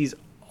Adams. He's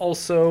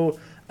also,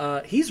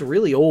 he's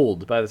really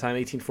old by the time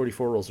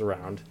 1844 rolls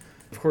around.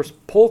 Of course,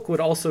 Polk would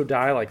also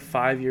die like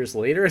 5 years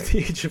later at the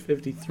age of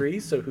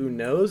 53, so who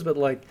knows? But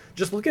like,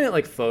 just looking at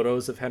like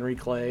photos of Henry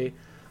Clay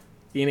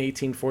in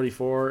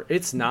 1844,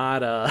 it's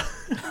not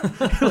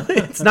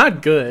it's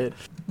not good.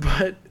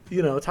 But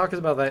you know, talk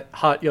about that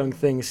hot young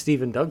thing,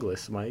 Stephen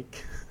Douglas,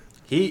 Mike.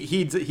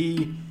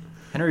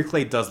 Henry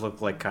Clay does look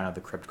like kind of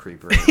the Crypt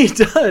Creeper. He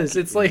does.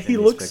 It's like he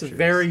looks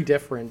very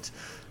different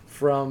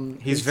from.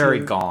 He's very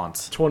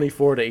gaunt.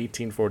 24 to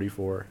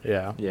 1844.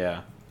 Yeah.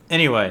 Yeah.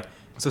 Anyway.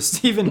 So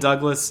Stephen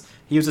Douglas,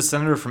 he was a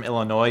senator from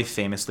Illinois,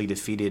 famously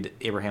defeated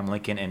Abraham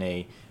Lincoln in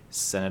a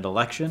Senate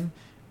election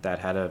that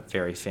had a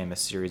very famous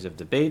series of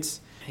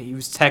debates. He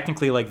was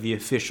technically like the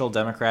official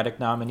Democratic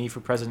nominee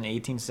for president in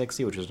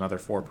 1860, which was another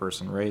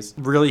 4-person race.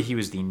 Really, he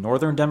was the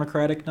Northern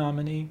Democratic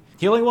nominee.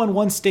 He only won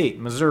one state,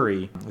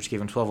 Missouri, which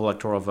gave him 12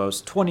 electoral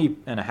votes,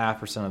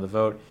 20.5% of the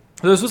vote.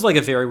 So this was like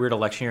a very weird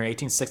election year in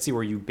 1860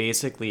 where you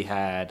basically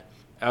had...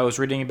 I was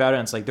reading about it,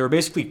 and it's like there were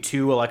basically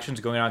 2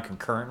 elections going on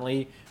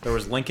concurrently. There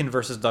was Lincoln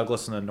versus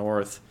Douglas in the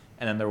north,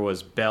 and then there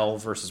was Bell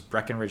versus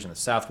Breckinridge in the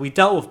south. We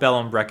dealt with Bell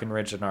and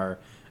Breckinridge in our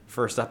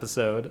first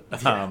episode.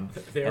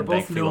 They are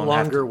both no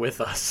longer with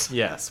us.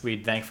 Yes, we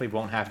thankfully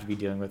won't have to be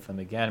dealing with them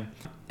again.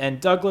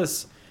 And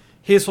Douglas,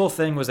 his whole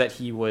thing was that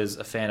he was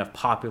a fan of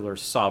popular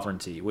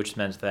sovereignty, which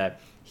meant that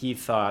he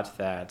thought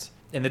that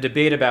in the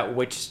debate about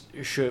which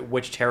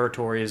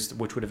territories,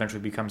 which would eventually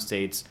become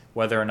states,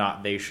 whether or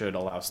not they should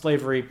allow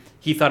slavery,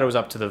 he thought it was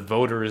up to the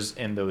voters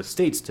in those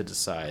states to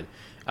decide,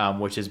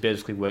 which is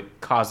basically what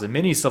caused a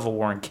mini civil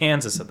war in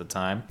Kansas at the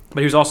time.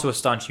 But he was also a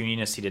staunch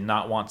unionist. He did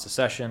not want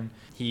secession.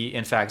 He,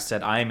 in fact,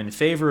 said, "I am in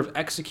favor of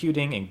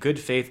executing in good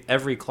faith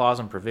every clause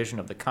and provision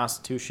of the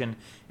Constitution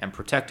and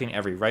protecting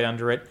every right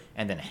under it,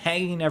 and then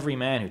hanging every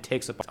man who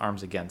takes up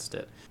arms against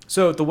it."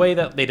 So the way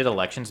that they did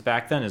elections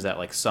back then is that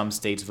like some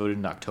states voted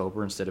in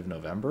October instead of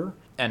November,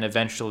 and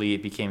eventually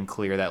it became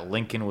clear that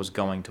Lincoln was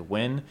going to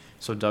win.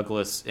 So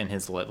Douglas, in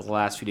his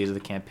last few days of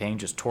the campaign,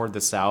 just toured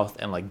the South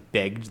and like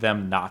begged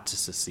them not to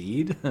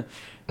secede.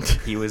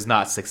 He was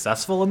not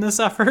successful in this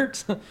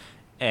effort,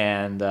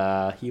 and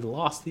he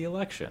lost the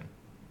election.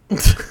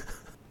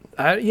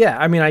 Yeah,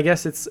 I mean, I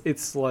guess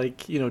it's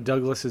like, you know,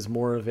 Douglas is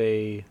more of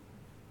a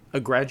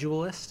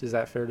gradualist. Is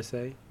that fair to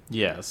say?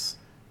 Yes.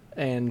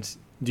 And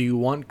do you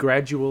want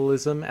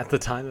gradualism at the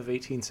time of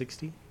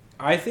 1860?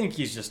 I think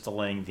he's just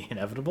delaying the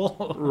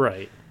inevitable.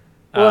 Right.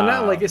 Well,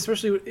 not like,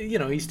 especially, you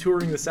know, he's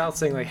touring the South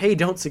saying like, hey,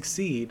 don't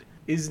succeed,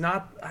 is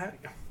not...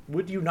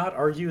 Would you not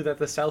argue that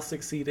the South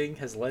succeeding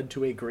has led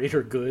to a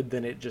greater good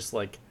than it just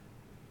like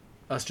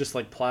us just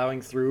like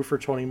plowing through for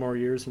 20 more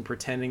years and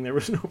pretending there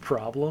was no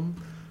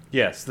problem?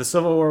 Yes, the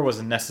Civil War was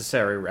a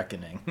necessary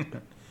reckoning.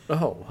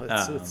 Oh,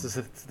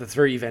 that's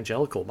very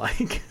evangelical,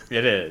 Mike.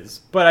 It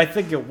is, but I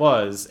think it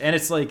was, and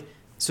it's like,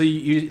 so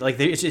you like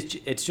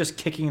it's just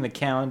kicking the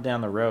can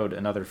down the road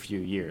another few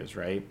years,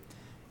 right?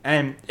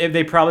 And if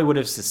they probably would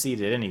have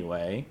seceded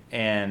anyway,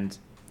 and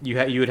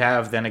you would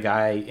have then a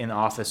guy in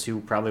office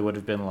who probably would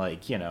have been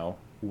like,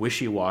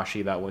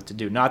 wishy-washy about what to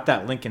do. Not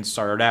that Lincoln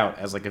started out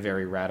as like a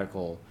very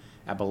radical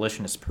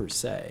abolitionist per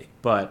se,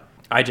 but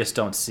I just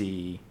don't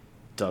see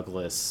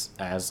Douglas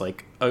as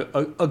like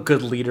a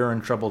good leader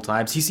in troubled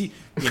times.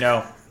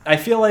 I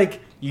feel like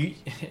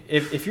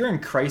if you're in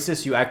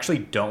crisis, you actually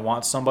don't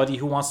want somebody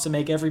who wants to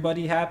make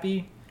everybody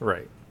happy.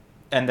 Right.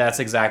 And that's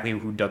exactly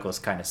who Douglas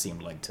kind of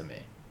seemed like to me.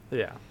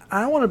 Yeah.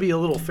 I want to be a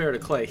little fair to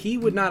Clay. He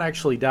would not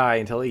actually die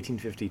until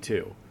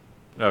 1852.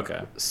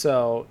 Okay.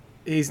 So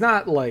he's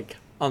not like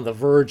on the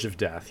verge of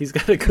death. He's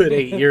got a good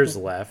 8 years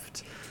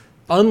left.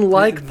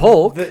 Unlike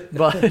Polk,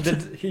 but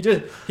he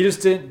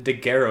just didn't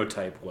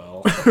daguerreotype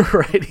well.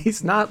 Right.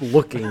 He's not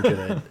looking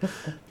good.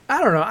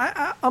 I don't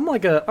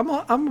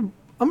know.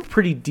 I'm a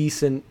pretty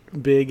decent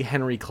big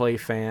Henry Clay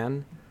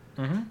fan.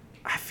 Mm-hmm.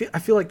 I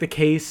feel like the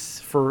case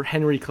for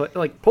Henry Clay,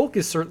 like Polk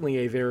is certainly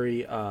a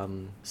very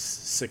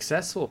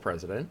successful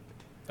president.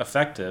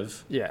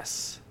 Effective.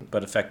 Yes.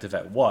 But effective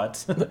at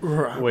what?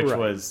 Which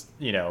was,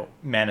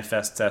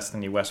 manifest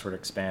destiny, westward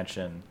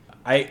expansion.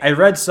 I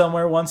read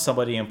somewhere once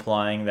somebody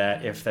implying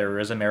that if there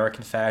is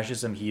American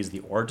fascism, he is the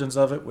origins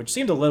of it, which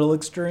seemed a little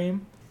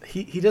extreme.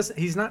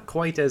 He's not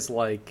quite as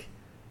like,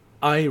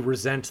 I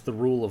resent the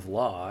rule of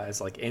law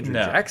as like Andrew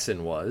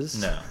Jackson was.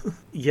 No.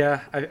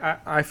 Yeah,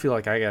 I feel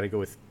like I got to go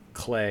with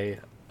Clay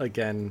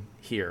again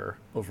here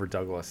over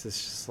Douglas.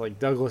 It's just like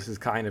Douglas is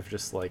kind of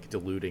just like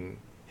deluding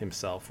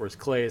himself, whereas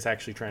Clay is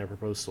actually trying to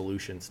propose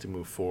solutions to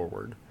move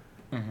forward.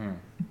 Mm-hmm.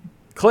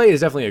 Clay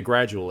is definitely a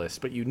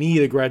gradualist, but you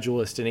need a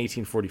gradualist in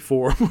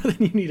 1844 more than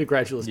you need a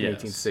gradualist in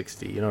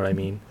 1860. You know what I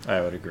mean?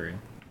 I would agree.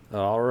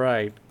 All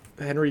right.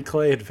 Henry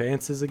Clay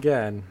advances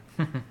again.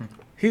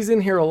 He's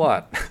in here a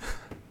lot.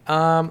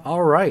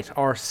 All right.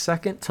 Our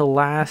second to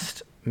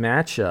last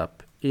matchup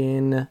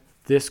in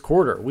this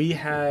quarter. We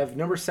have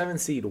number 7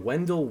 seed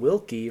Wendell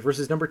Willkie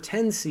versus number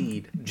 10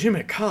 seed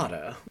Jimmy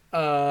Carter.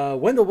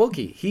 Wendell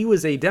Willkie, he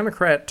was a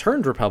Democrat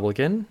turned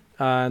Republican,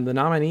 the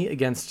nominee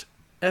against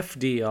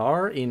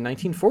FDR in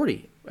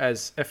 1940,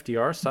 as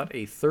FDR sought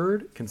a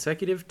third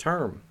consecutive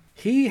term.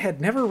 He had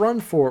never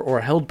run for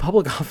or held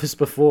public office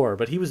before,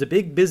 but he was a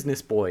big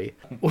business boy,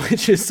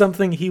 which is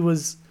something he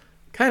was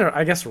kind of,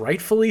 I guess,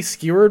 rightfully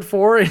skewered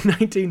for in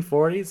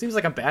 1940. It seems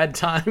like a bad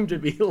time to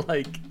be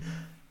like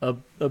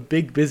a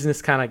big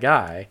business kind of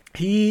guy.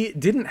 He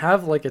didn't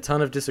have like a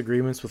ton of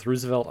disagreements with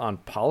Roosevelt on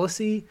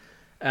policy,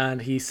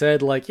 and he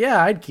said like,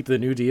 yeah, I'd keep the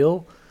New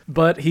Deal.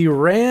 But he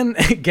ran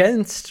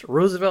against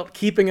Roosevelt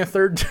keeping a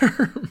third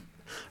term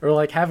or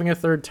like having a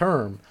third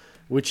term,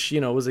 which,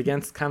 was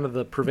against kind of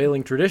the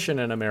prevailing tradition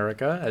in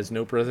America, as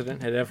no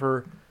president had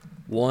ever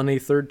won a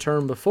third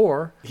term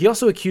before. He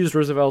also accused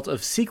Roosevelt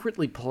of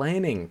secretly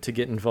planning to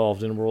get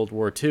involved in World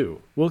War II.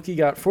 Willkie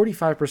got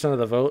 45% of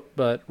the vote,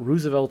 but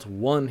Roosevelt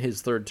won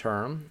his third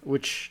term,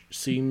 which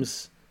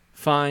seems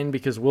fine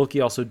because Willkie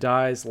also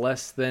dies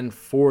less than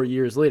 4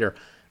 years later.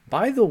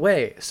 By the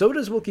way, so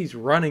does Willkie's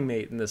running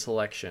mate in this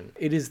election.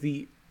 It is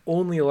the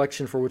only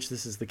election for which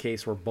this is the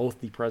case where both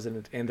the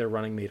president and their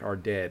running mate are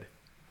dead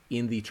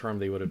in the term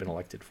they would have been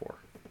elected for.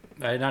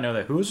 I did not know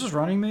that. Who was his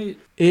running mate?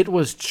 It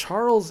was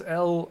Charles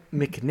L.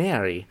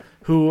 McNary,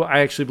 who I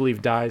actually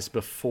believe dies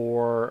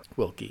before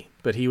Willkie.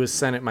 But he was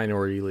Senate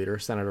Minority Leader,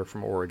 senator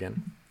from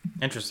Oregon.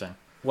 Interesting.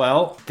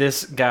 Well,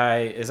 this guy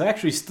is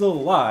actually still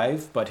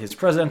alive, but his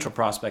presidential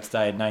prospects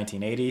died in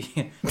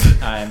 1980.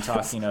 I'm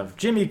talking of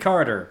Jimmy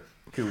Carter,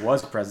 who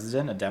was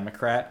president, a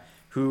Democrat,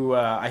 who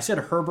I said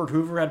Herbert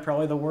Hoover had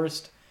probably the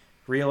worst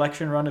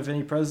re-election run of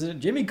any president.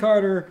 Jimmy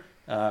Carter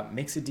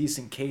makes a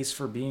decent case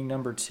for being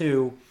number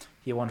 2.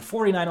 He won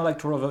 49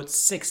 electoral votes,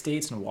 6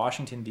 states in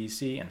Washington,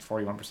 D.C., and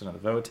 41% of the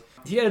vote.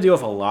 He had to deal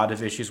with a lot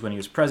of issues when he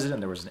was president.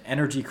 There was an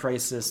energy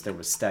crisis, there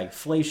was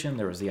stagflation,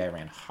 there was the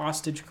Iran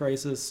hostage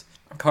crisis.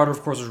 Carter,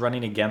 of course, was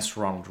running against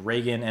Ronald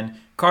Reagan, and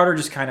Carter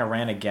just kind of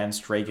ran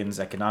against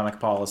Reagan's economic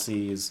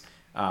policies.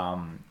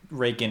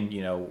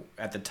 Reagan,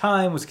 at the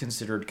time was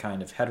considered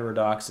kind of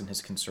heterodox in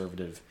his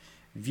conservative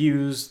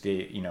views.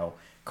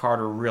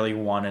 Carter really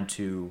wanted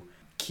to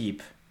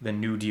keep the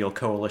New Deal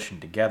coalition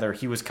together.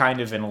 He was kind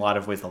of, in a lot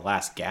of ways, the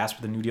last gasp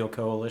of the New Deal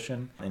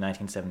coalition in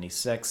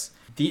 1976.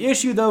 The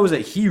issue, though, is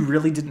that he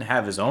really didn't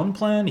have his own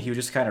plan. He was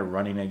just kind of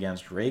running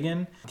against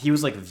Reagan. He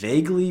was,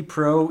 vaguely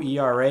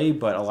pro-ERA,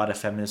 but a lot of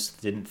feminists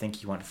didn't think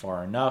he went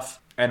far enough.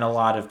 And a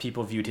lot of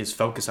people viewed his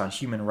focus on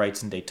human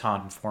rights and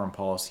détente and foreign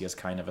policy as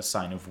kind of a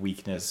sign of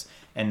weakness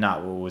and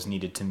not what was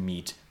needed to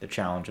meet the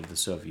challenge of the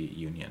Soviet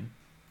Union.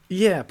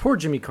 Yeah, poor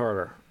Jimmy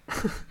Carter.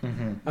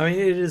 Mm-hmm. I mean,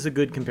 it is a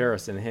good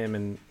comparison, him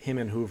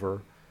and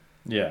Hoover.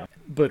 Yeah.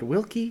 But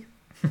Willkie,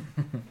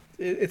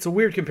 it's a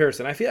weird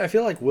comparison. I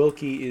feel like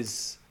Willkie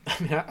is. I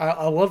mean,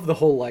 I love the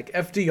whole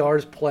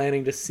FDR's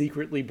planning to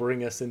secretly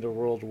bring us into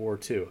World War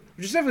II,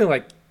 which is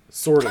definitely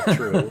sort of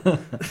true.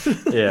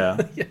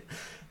 Yeah. Yeah.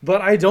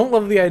 But I don't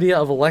love the idea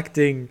of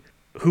electing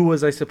who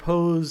was, I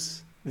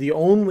suppose, the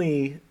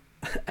only,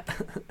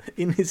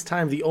 in his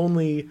time, the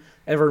only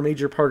ever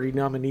major party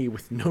nominee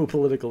with no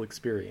political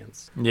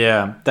experience.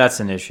 Yeah, that's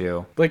an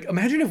issue. Like,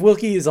 imagine if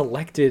Wilkie is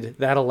elected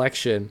that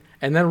election,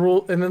 and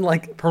then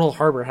like Pearl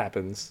Harbor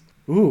happens.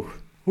 Ooh.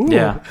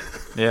 Yeah,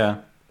 yeah.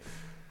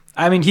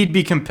 I mean, he'd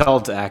be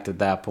compelled to act at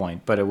that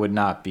point, but it would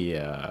not be.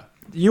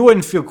 You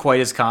wouldn't feel quite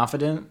as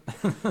confident.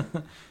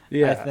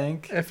 Yeah, I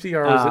think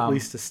FDR was at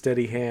least a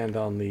steady hand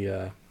on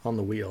the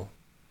wheel.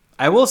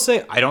 I will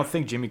say I don't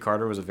think Jimmy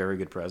Carter was a very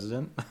good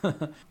president.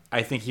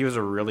 I think he was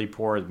a really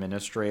poor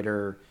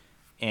administrator,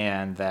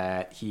 and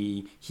that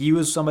he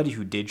was somebody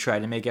who did try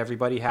to make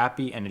everybody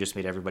happy, and it just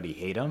made everybody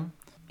hate him.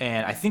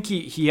 And I think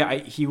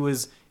he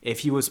was,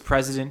 if he was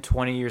president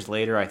 20 years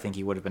later, I think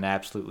he would have been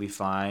absolutely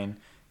fine.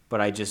 But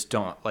I just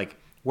don't like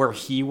where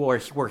he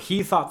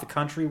thought the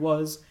country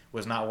was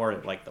not where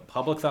like the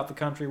public thought the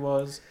country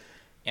was,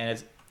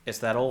 and it's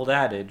that old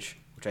adage,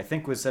 which I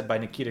think was said by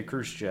Nikita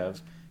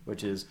Khrushchev,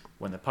 which is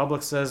when the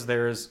public says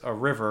there's a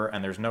river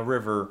and there's no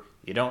river,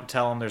 you don't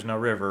tell them there's no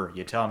river.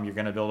 You tell them you're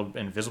going to build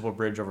an invisible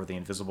bridge over the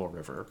invisible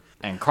river.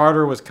 And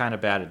Carter was kind of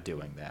bad at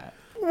doing that.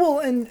 Well,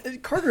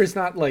 and Carter is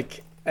not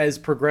like as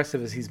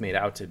progressive as he's made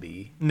out to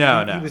be.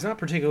 No. He was not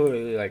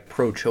particularly like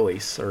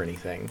pro-choice or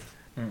anything.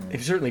 He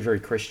was certainly very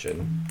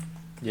Christian.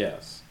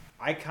 Yes.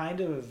 I kind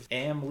of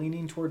am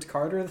leaning towards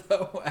Carter,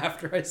 though,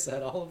 after I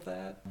said all of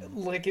that.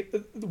 Like,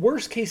 the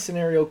worst case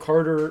scenario,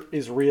 Carter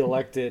is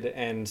reelected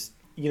and,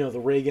 the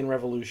Reagan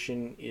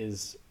Revolution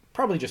is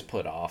probably just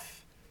put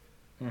off.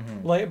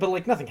 Mm-hmm.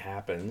 But nothing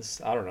happens.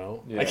 I don't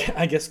know. Yeah.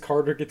 I guess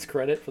Carter gets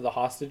credit for the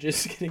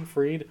hostages getting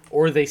freed,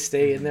 or they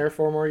stay in there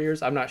 4 more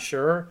years. I'm not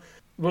sure.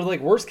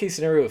 But, worst case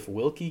scenario, if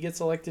Wilkie gets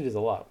elected, is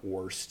a lot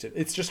worse.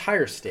 It's just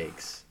higher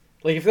stakes.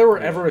 Like, if there were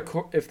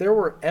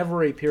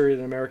ever a period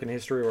in American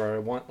history where I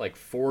want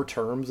 4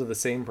 terms of the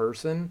same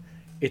person,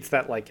 it's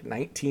that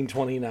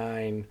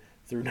 1929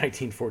 through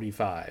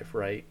 1945,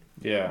 right?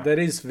 Yeah. That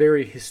is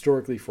very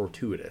historically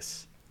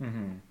fortuitous.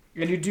 Mm-hmm.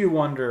 And you do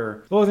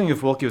wonder. The only thing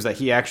with Wilkie was that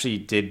he actually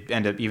did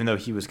end up, even though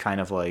he was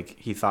kind of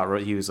he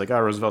thought he was like,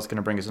 oh, Roosevelt's going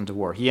to bring us into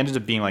war. He ended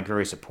up being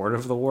very supportive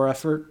of the war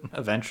effort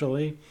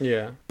eventually.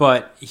 Yeah.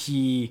 But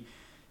he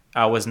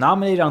was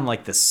nominated on the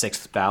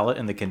 6th ballot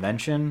in the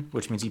convention,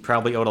 which means he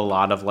probably owed a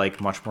lot of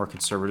much more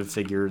conservative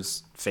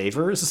figures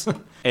favors.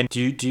 And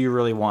do you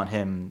really want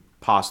him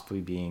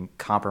possibly being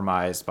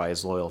compromised by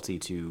his loyalty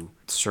to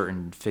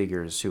certain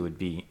figures who would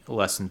be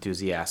less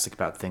enthusiastic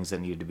about things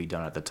that needed to be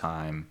done at the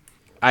time?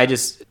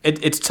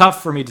 It's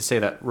tough for me to say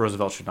that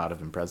Roosevelt should not have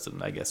been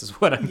president, I guess,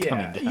 is what I'm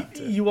coming down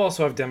to. You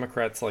also have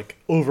Democrats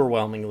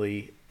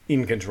overwhelmingly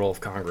in control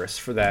of Congress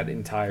for that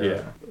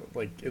entire,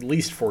 at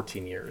least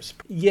 14 years.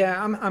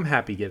 Yeah, I'm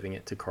happy giving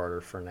it to Carter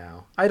for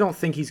now. I don't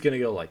think he's going to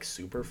go,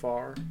 super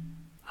far.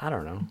 I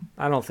don't know.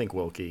 I don't think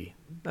Wilkie.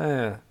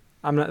 That's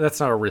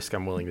not a risk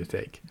I'm willing to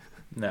take.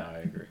 No, I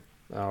agree.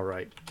 All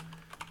right.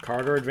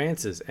 Carter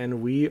advances,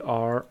 and we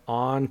are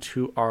on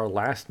to our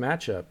last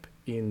matchup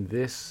in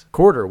this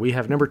quarter. We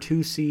have number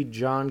 2 seed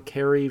John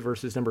Kerry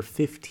versus number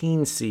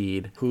 15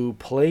 seed, who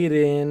played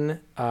in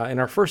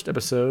our first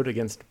episode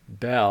against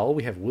Bell.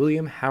 We have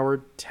William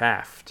Howard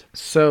Taft.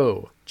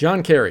 So,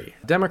 John Kerry,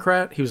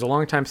 Democrat. He was a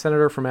longtime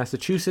senator from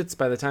Massachusetts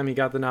by the time he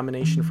got the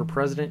nomination for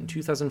president in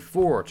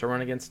 2004 to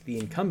run against the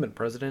incumbent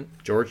president,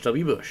 George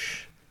W.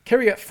 Bush.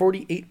 Kerry got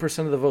 48%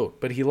 of the vote,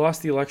 but he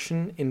lost the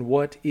election in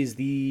what is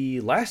the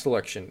last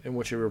election in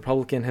which a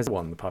Republican has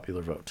won the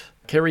popular vote.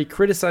 Kerry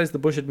criticized the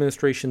Bush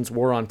administration's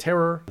war on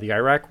terror, the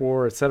Iraq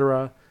War,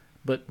 etc.,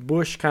 but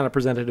Bush kind of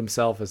presented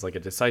himself as a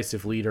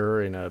decisive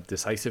leader in a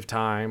decisive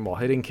time while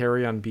hitting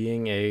Kerry on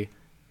being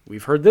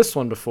we've heard this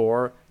one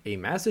before, a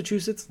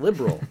Massachusetts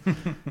liberal.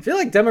 I feel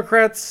like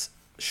Democrats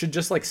should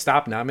just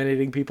stop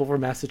nominating people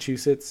from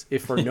Massachusetts,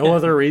 if for no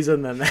other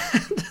reason than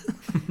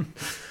that.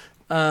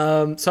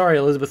 Sorry,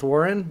 Elizabeth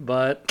Warren,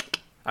 but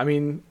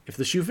if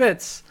the shoe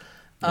fits,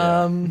 it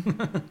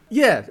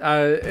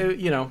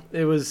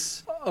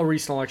was a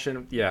recent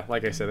election. Yeah,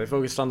 like I said, they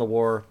focused on the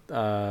war.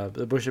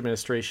 The Bush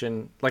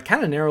administration,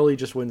 kind of narrowly,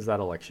 just wins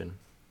that election.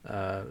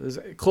 It was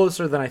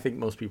closer than I think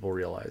most people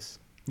realize.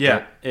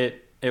 Yeah,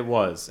 it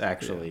was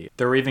actually. Yeah.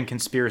 There were even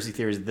conspiracy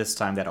theories this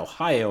time that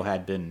Ohio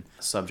had been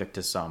subject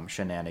to some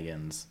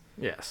shenanigans.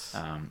 Yes.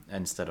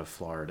 Instead of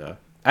Florida.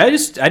 I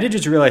did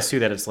just realize too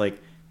that it's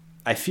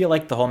I feel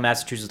like the whole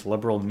Massachusetts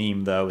liberal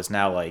meme, though, is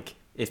now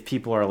if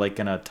people are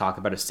going to talk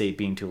about a state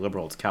being too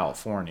liberal, it's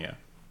California.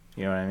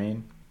 You know what I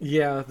mean?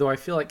 Yeah, though I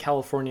feel like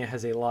California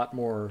has a lot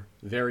more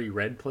very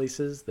red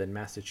places than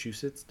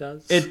Massachusetts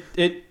does.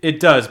 It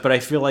does, but I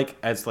feel like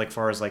as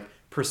far as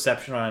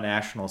perception on a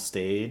national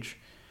stage,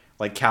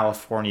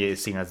 California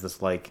is seen as this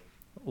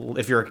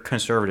if you're a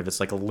conservative, it's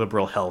a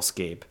liberal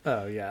hellscape.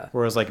 Oh yeah.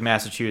 Whereas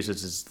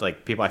Massachusetts is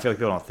people. I feel like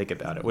people don't think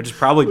about it, which is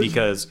probably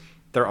because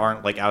there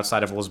aren't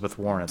outside of Elizabeth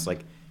Warren. It's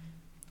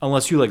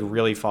unless you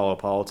really follow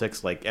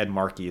politics, Ed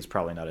Markey is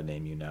probably not a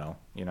name you know.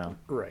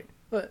 Right.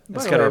 But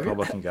It's by got the a way,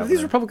 Republican have governor.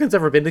 these Republicans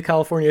ever been to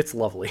California? It's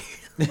lovely.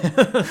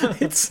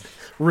 It's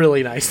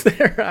really nice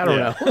there. I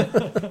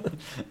don't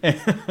know.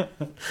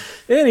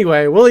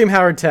 Anyway, William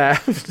Howard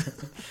Taft.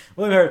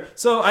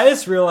 So I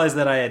just realized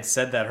that I had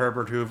said that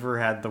Herbert Hoover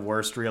had the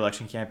worst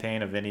re-election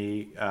campaign of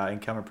any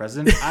incumbent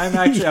president.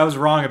 I was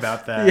wrong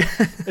about that.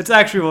 It's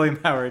actually William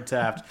Howard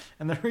Taft,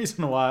 and the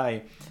reason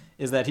why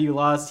is that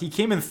he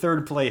came in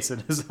third place in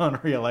his own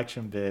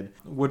re-election bid.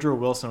 Woodrow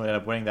Wilson would end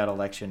up winning that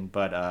election,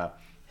 but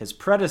his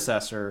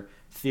predecessor,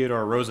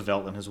 Theodore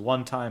Roosevelt, and his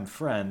one-time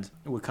friend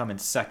would come in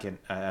second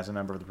as a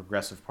member of the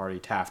Progressive Party.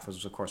 Taft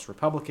was, of course,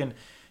 Republican.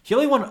 He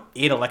only won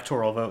 8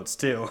 electoral votes,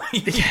 too.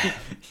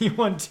 He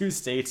won 2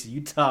 states,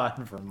 Utah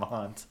and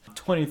Vermont.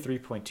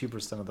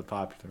 23.2% of the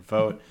popular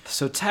vote.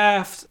 So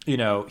Taft,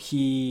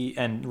 he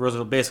and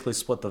Roosevelt basically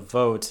split the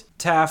vote.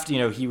 Taft,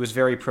 he was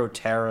very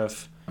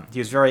pro-tariff. He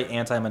was very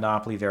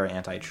anti-monopoly, very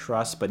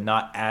antitrust, but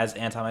not as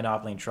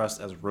anti-monopoly and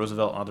trust as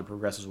Roosevelt and other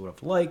progressives would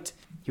have liked.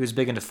 He was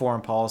big into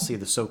foreign policy,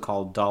 the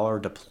so-called dollar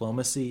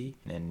diplomacy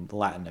in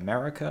Latin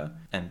America,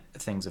 and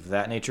things of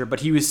that nature.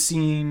 But he was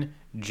seen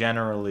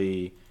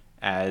generally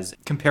as,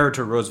 compared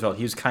to Roosevelt,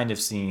 he was kind of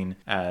seen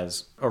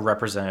as a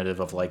representative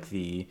of like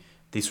the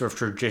sort of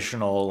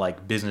traditional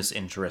like business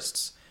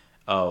interests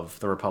of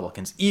the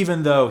Republicans,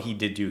 even though he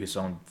did do his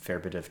own fair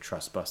bit of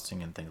trust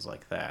busting and things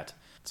like that.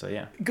 So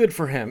yeah, good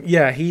for him.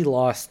 Yeah, he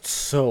lost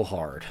so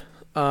hard.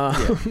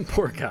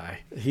 Poor guy.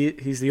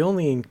 He's the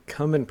only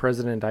incumbent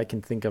president I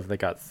can think of that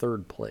got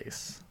third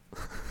place.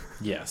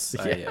 Yes,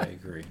 I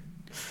agree.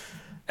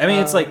 I mean,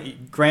 it's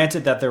like,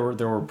 granted that there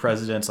were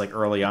presidents like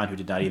early on who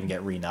did not even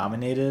get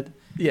renominated.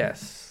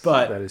 Yes,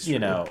 but that is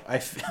true. I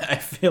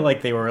feel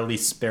like they were at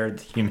least spared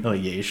the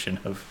humiliation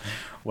of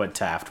what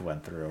Taft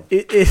went through.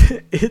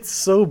 It's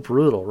so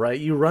brutal, right?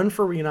 You run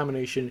for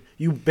renomination,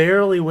 you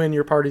barely win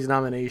your party's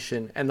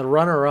nomination, and the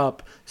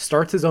runner-up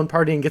starts his own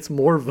party and gets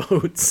more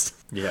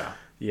votes. Yeah.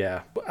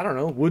 I don't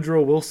know.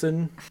 Woodrow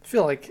Wilson. I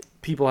feel like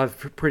people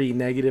have pretty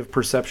negative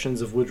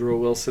perceptions of Woodrow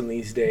Wilson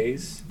these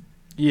days.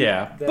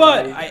 Yeah,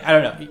 but I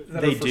don't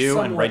know. They do,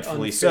 and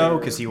rightfully unfair, so,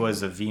 because he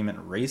was a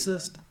vehement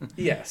racist.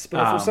 Yes,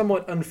 but for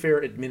somewhat unfair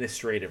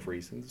administrative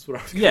reasons, is what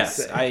I was going to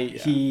say.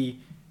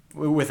 He,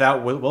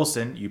 without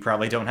Wilson, you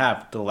probably don't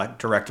have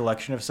direct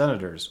election of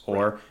senators,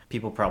 or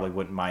people probably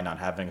wouldn't mind not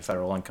having a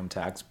federal income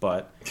tax,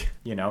 but,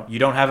 you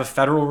don't have a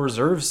Federal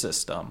Reserve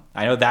System.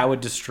 I know that would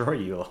destroy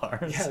you,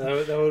 Lars. Yeah,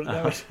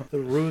 that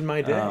would ruin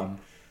my day.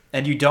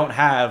 And you don't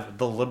have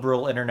the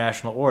liberal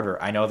international order.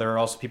 I know there are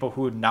also people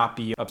who would not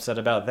be upset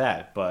about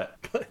that, but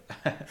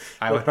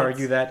I would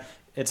argue that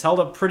it's held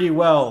up pretty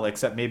well,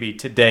 except maybe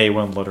today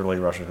when literally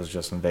Russia has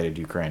just invaded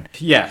Ukraine.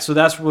 Yeah, so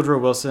that's Woodrow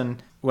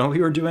Wilson. When we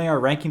were doing our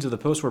rankings of the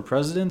post-war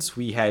presidents,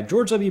 we had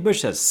George W.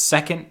 Bush as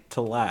second to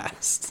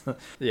last.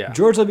 Yeah.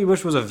 George W.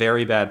 Bush was a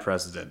very bad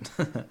president.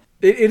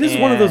 It is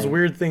one of those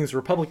weird things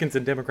Republicans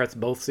and Democrats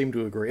both seem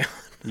to agree on.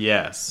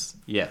 Yes.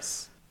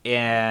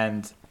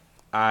 And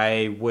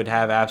I would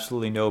have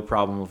absolutely no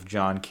problem with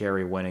John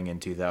Kerry winning in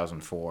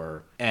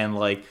 2004. And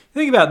like,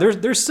 think about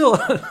it, there's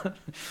still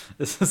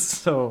this is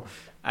so,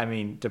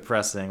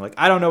 depressing. Like,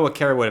 I don't know what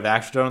Kerry would have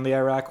actually done in the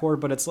Iraq War,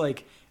 but it's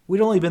like we'd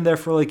only been there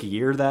for like a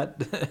year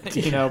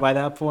by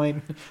that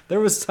point. There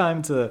was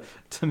time to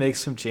make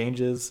some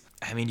changes.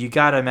 You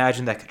got to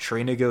imagine that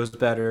Katrina goes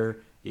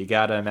better. You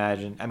got to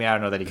imagine. I don't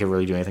know that he could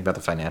really do anything about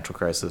the financial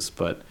crisis,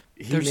 but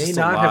he may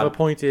not have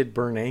appointed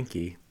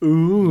Bernanke.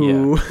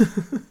 Ooh.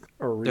 Yeah.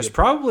 There's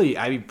probably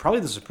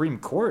the Supreme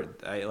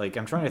Court.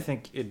 I'm trying to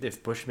think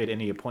if Bush made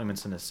any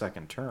appointments in his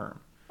second term.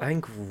 I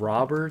think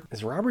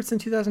is Roberts in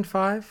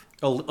 2005?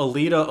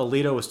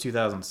 Alito was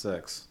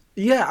 2006.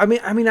 Yeah, I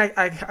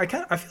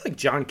feel like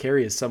John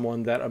Kerry is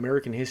someone that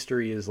American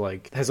history is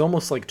has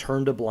almost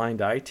turned a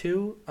blind eye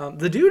to.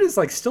 The dude is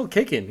still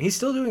kicking. He's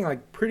still doing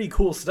pretty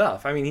cool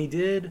stuff. He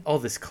did all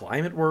this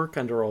climate work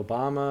under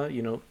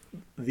Obama.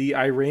 The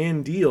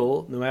Iran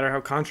deal, no matter how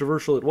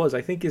controversial it was,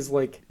 I think is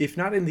if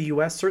not in the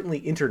U.S., certainly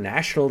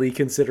internationally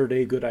considered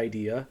a good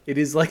idea. It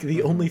is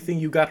the only thing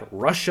you got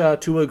Russia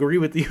to agree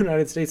with the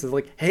United States is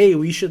hey,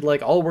 we should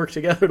all work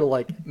together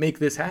to make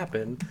this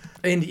happen.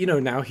 And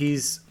now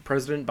he's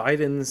President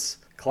Biden's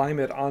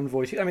climate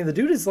envoy. The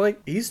dude is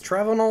he's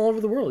traveling all over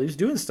the world. He's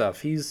doing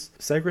stuff. He's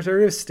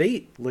Secretary of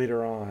State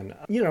later on.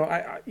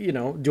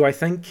 Do I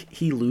think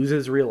he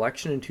loses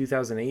re-election in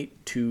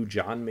 2008 to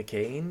John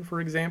McCain,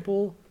 for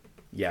example?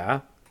 Yeah,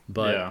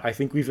 but yeah. I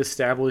think we've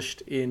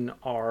established in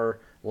our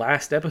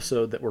last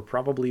episode that we're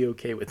probably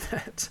okay with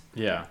that.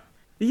 Yeah.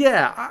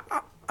 Yeah,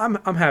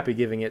 I'm happy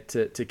giving it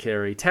to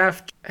Kerry.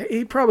 Taft,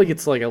 he probably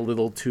gets a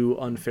little too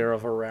unfair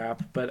of a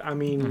rap, but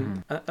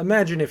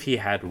imagine if he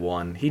had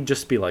won. He'd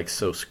just be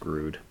so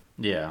screwed.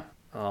 Yeah.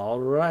 All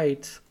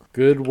right.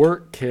 Good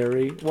work,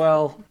 Kerry.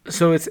 Well,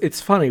 so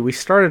it's funny. We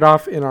started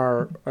off in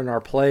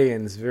our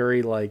play-ins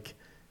very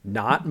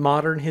not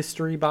modern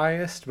history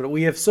biased, but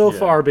we have so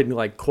far been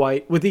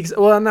quite with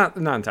the not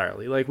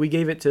entirely. We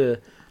gave it to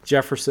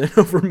Jefferson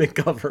over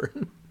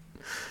McGovern.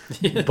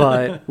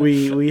 But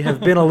we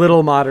have been a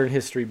little modern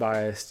history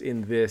biased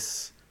in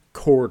this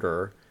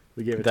quarter.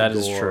 We gave it That to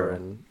is Gore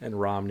true. and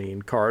Romney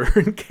and Carter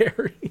and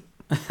Kerry.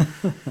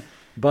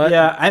 But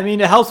Yeah, I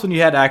mean, it helps when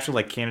you had actual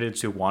like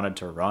candidates who wanted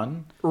to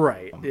run,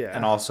 right, yeah,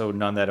 and also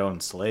none that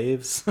owned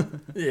slaves.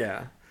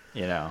 yeah.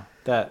 You know,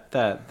 that's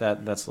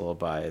a little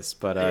biased,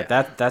 but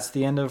Yeah. that's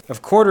the end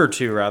of quarter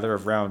two, rather,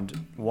 of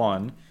round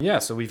one. Yeah,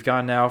 so we've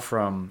gone now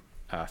from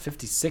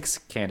 56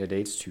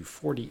 candidates to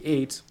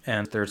 48,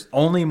 and there's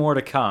only more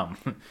to come.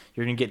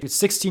 You're gonna get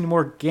 16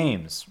 more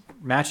games,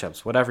 matchups,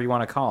 whatever you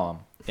want to call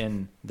them,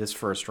 in this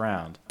first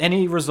round.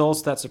 Any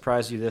results that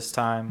surprised you this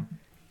time?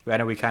 I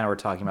know we kind of were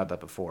talking about that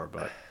before,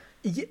 but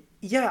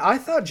Yeah, I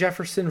thought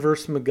Jefferson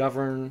versus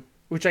McGovern,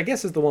 which I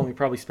guess is the one we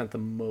probably spent the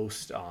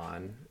most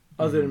on,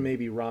 other than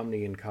maybe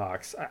Romney and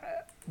Cox.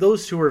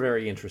 Those two were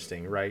very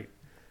interesting, right?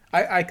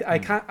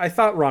 I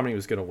thought Romney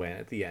was going to win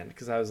at the end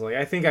because I was like,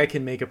 I think I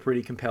can make a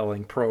pretty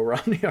compelling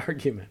pro-Romney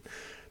argument.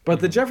 But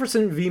the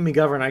Jefferson v.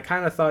 McGovern, I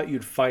kind of thought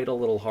you'd fight a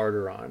little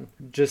harder on,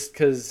 just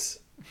because...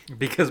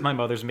 because my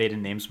mother's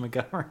maiden name's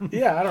McGovern.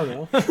 Yeah, I don't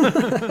know.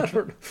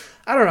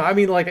 I don't know. I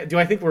mean, like, do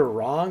I think we're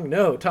wrong?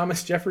 No,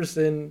 Thomas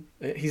Jefferson.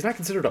 He's not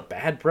considered a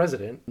bad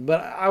president,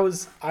 but I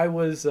was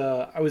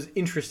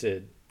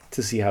interested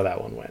to see how that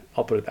one went.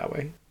 I'll put it that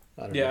way.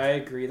 I don't know. I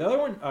agree. The other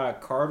one,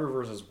 Carter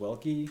versus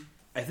Wilkie.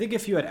 I think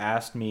if you had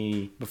asked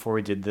me before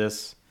we did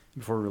this,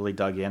 before we really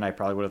dug in, I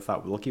probably would have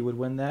thought Wilkie would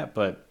win that.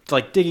 But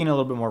like digging a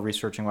little bit more,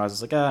 researching wise,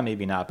 it's like,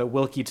 maybe not. But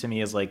Wilkie to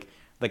me is like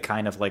the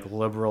kind of like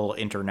liberal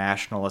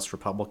internationalist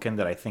Republican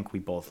that I think we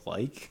both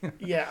like.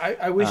 Yeah,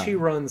 I wish he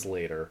runs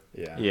later.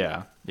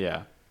 Yeah.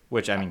 Yeah.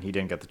 Which, I mean, he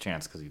didn't get the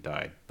chance because he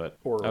died. But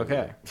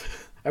okay.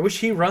 I wish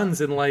he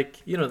runs in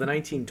like, the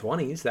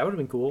 1920s. That would have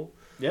been cool.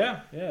 Yeah.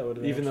 It would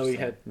have been Even though he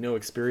interesting. had no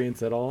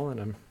experience at all, and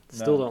I'm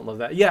still don't love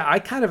that. Yeah, I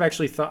kind of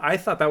actually thought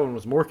that one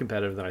was more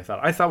competitive than I thought.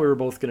 I thought we were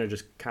both going to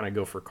just kind of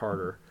go for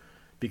Carter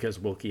because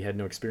Wilkie had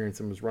no experience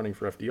and was running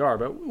for FDR.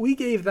 But we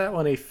gave that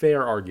one a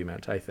fair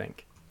argument, I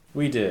think.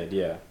 We did,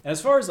 yeah. And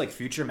as far as like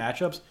future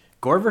matchups,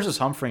 Gore versus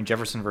Humphrey and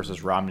Jefferson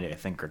versus Romney, I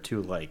think, are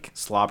two like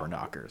slobber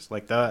knockers.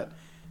 Like that,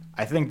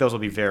 I think those will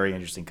be very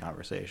interesting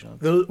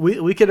conversations.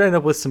 We could end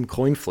up with some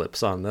coin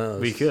flips on those.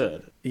 We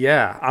could.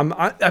 Yeah,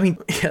 I mean,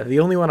 the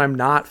only one I'm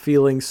not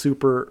feeling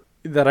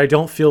that I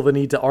don't feel the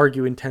need to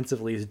argue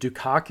intensively is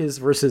Dukakis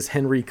versus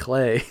Henry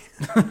Clay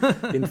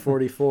in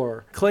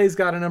 44. Clay's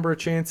got a number of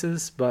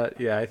chances, but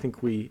yeah, I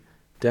think we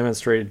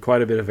demonstrated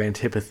quite a bit of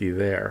antipathy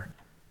there.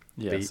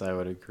 Yes, I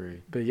would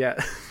agree. But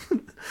yeah,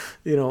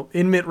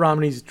 in Mitt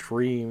Romney's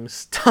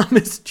dreams,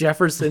 Thomas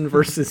Jefferson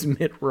versus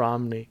Mitt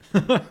Romney.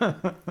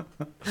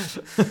 It's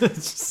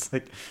just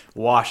like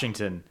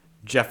Washington,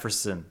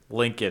 Jefferson,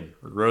 Lincoln,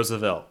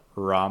 Roosevelt,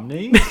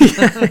 Romney.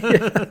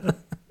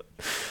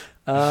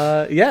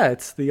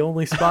 It's the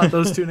only spot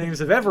those two names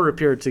have ever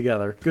appeared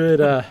together.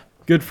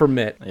 Good for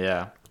Mitt.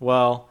 Yeah.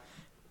 Well,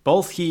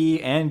 both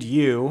he and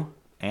you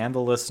and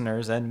the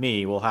listeners and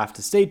me will have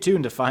to stay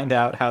tuned to find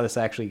out how this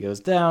actually goes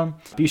down.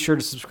 Be sure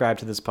to subscribe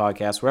to this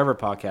podcast wherever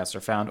podcasts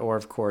are found, or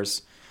of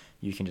course,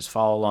 you can just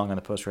follow along on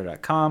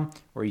thepostwriter.com,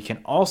 or you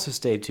can also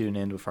stay tuned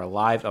in with our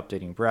live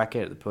updating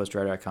bracket at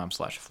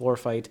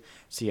thepostwriter.com/floorfight,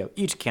 see how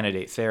each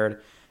candidate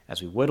fared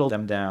as we whittle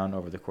them down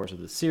over the course of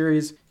the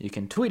series. You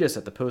can tweet us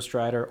at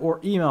thepostwriter or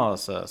email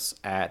us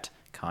at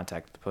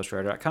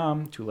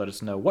contact@thepostwriter.com to let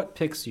us know what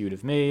picks you'd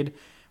have made,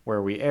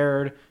 where we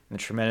erred, and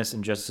the tremendous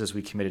injustices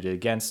we committed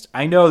against.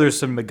 I know there's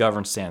some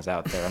McGovern stands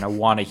out there, and I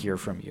want to hear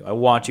from you. I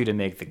want you to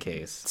make the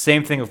case.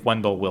 Same thing with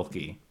Wendell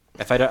Wilkie.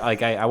 If I don't,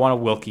 I want a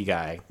Wilkie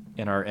guy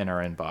in our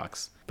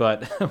inbox.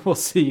 But we'll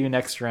see you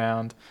next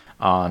round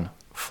on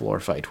Floor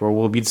Fight, where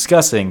we'll be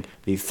discussing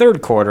the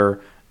third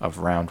quarter of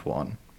round one.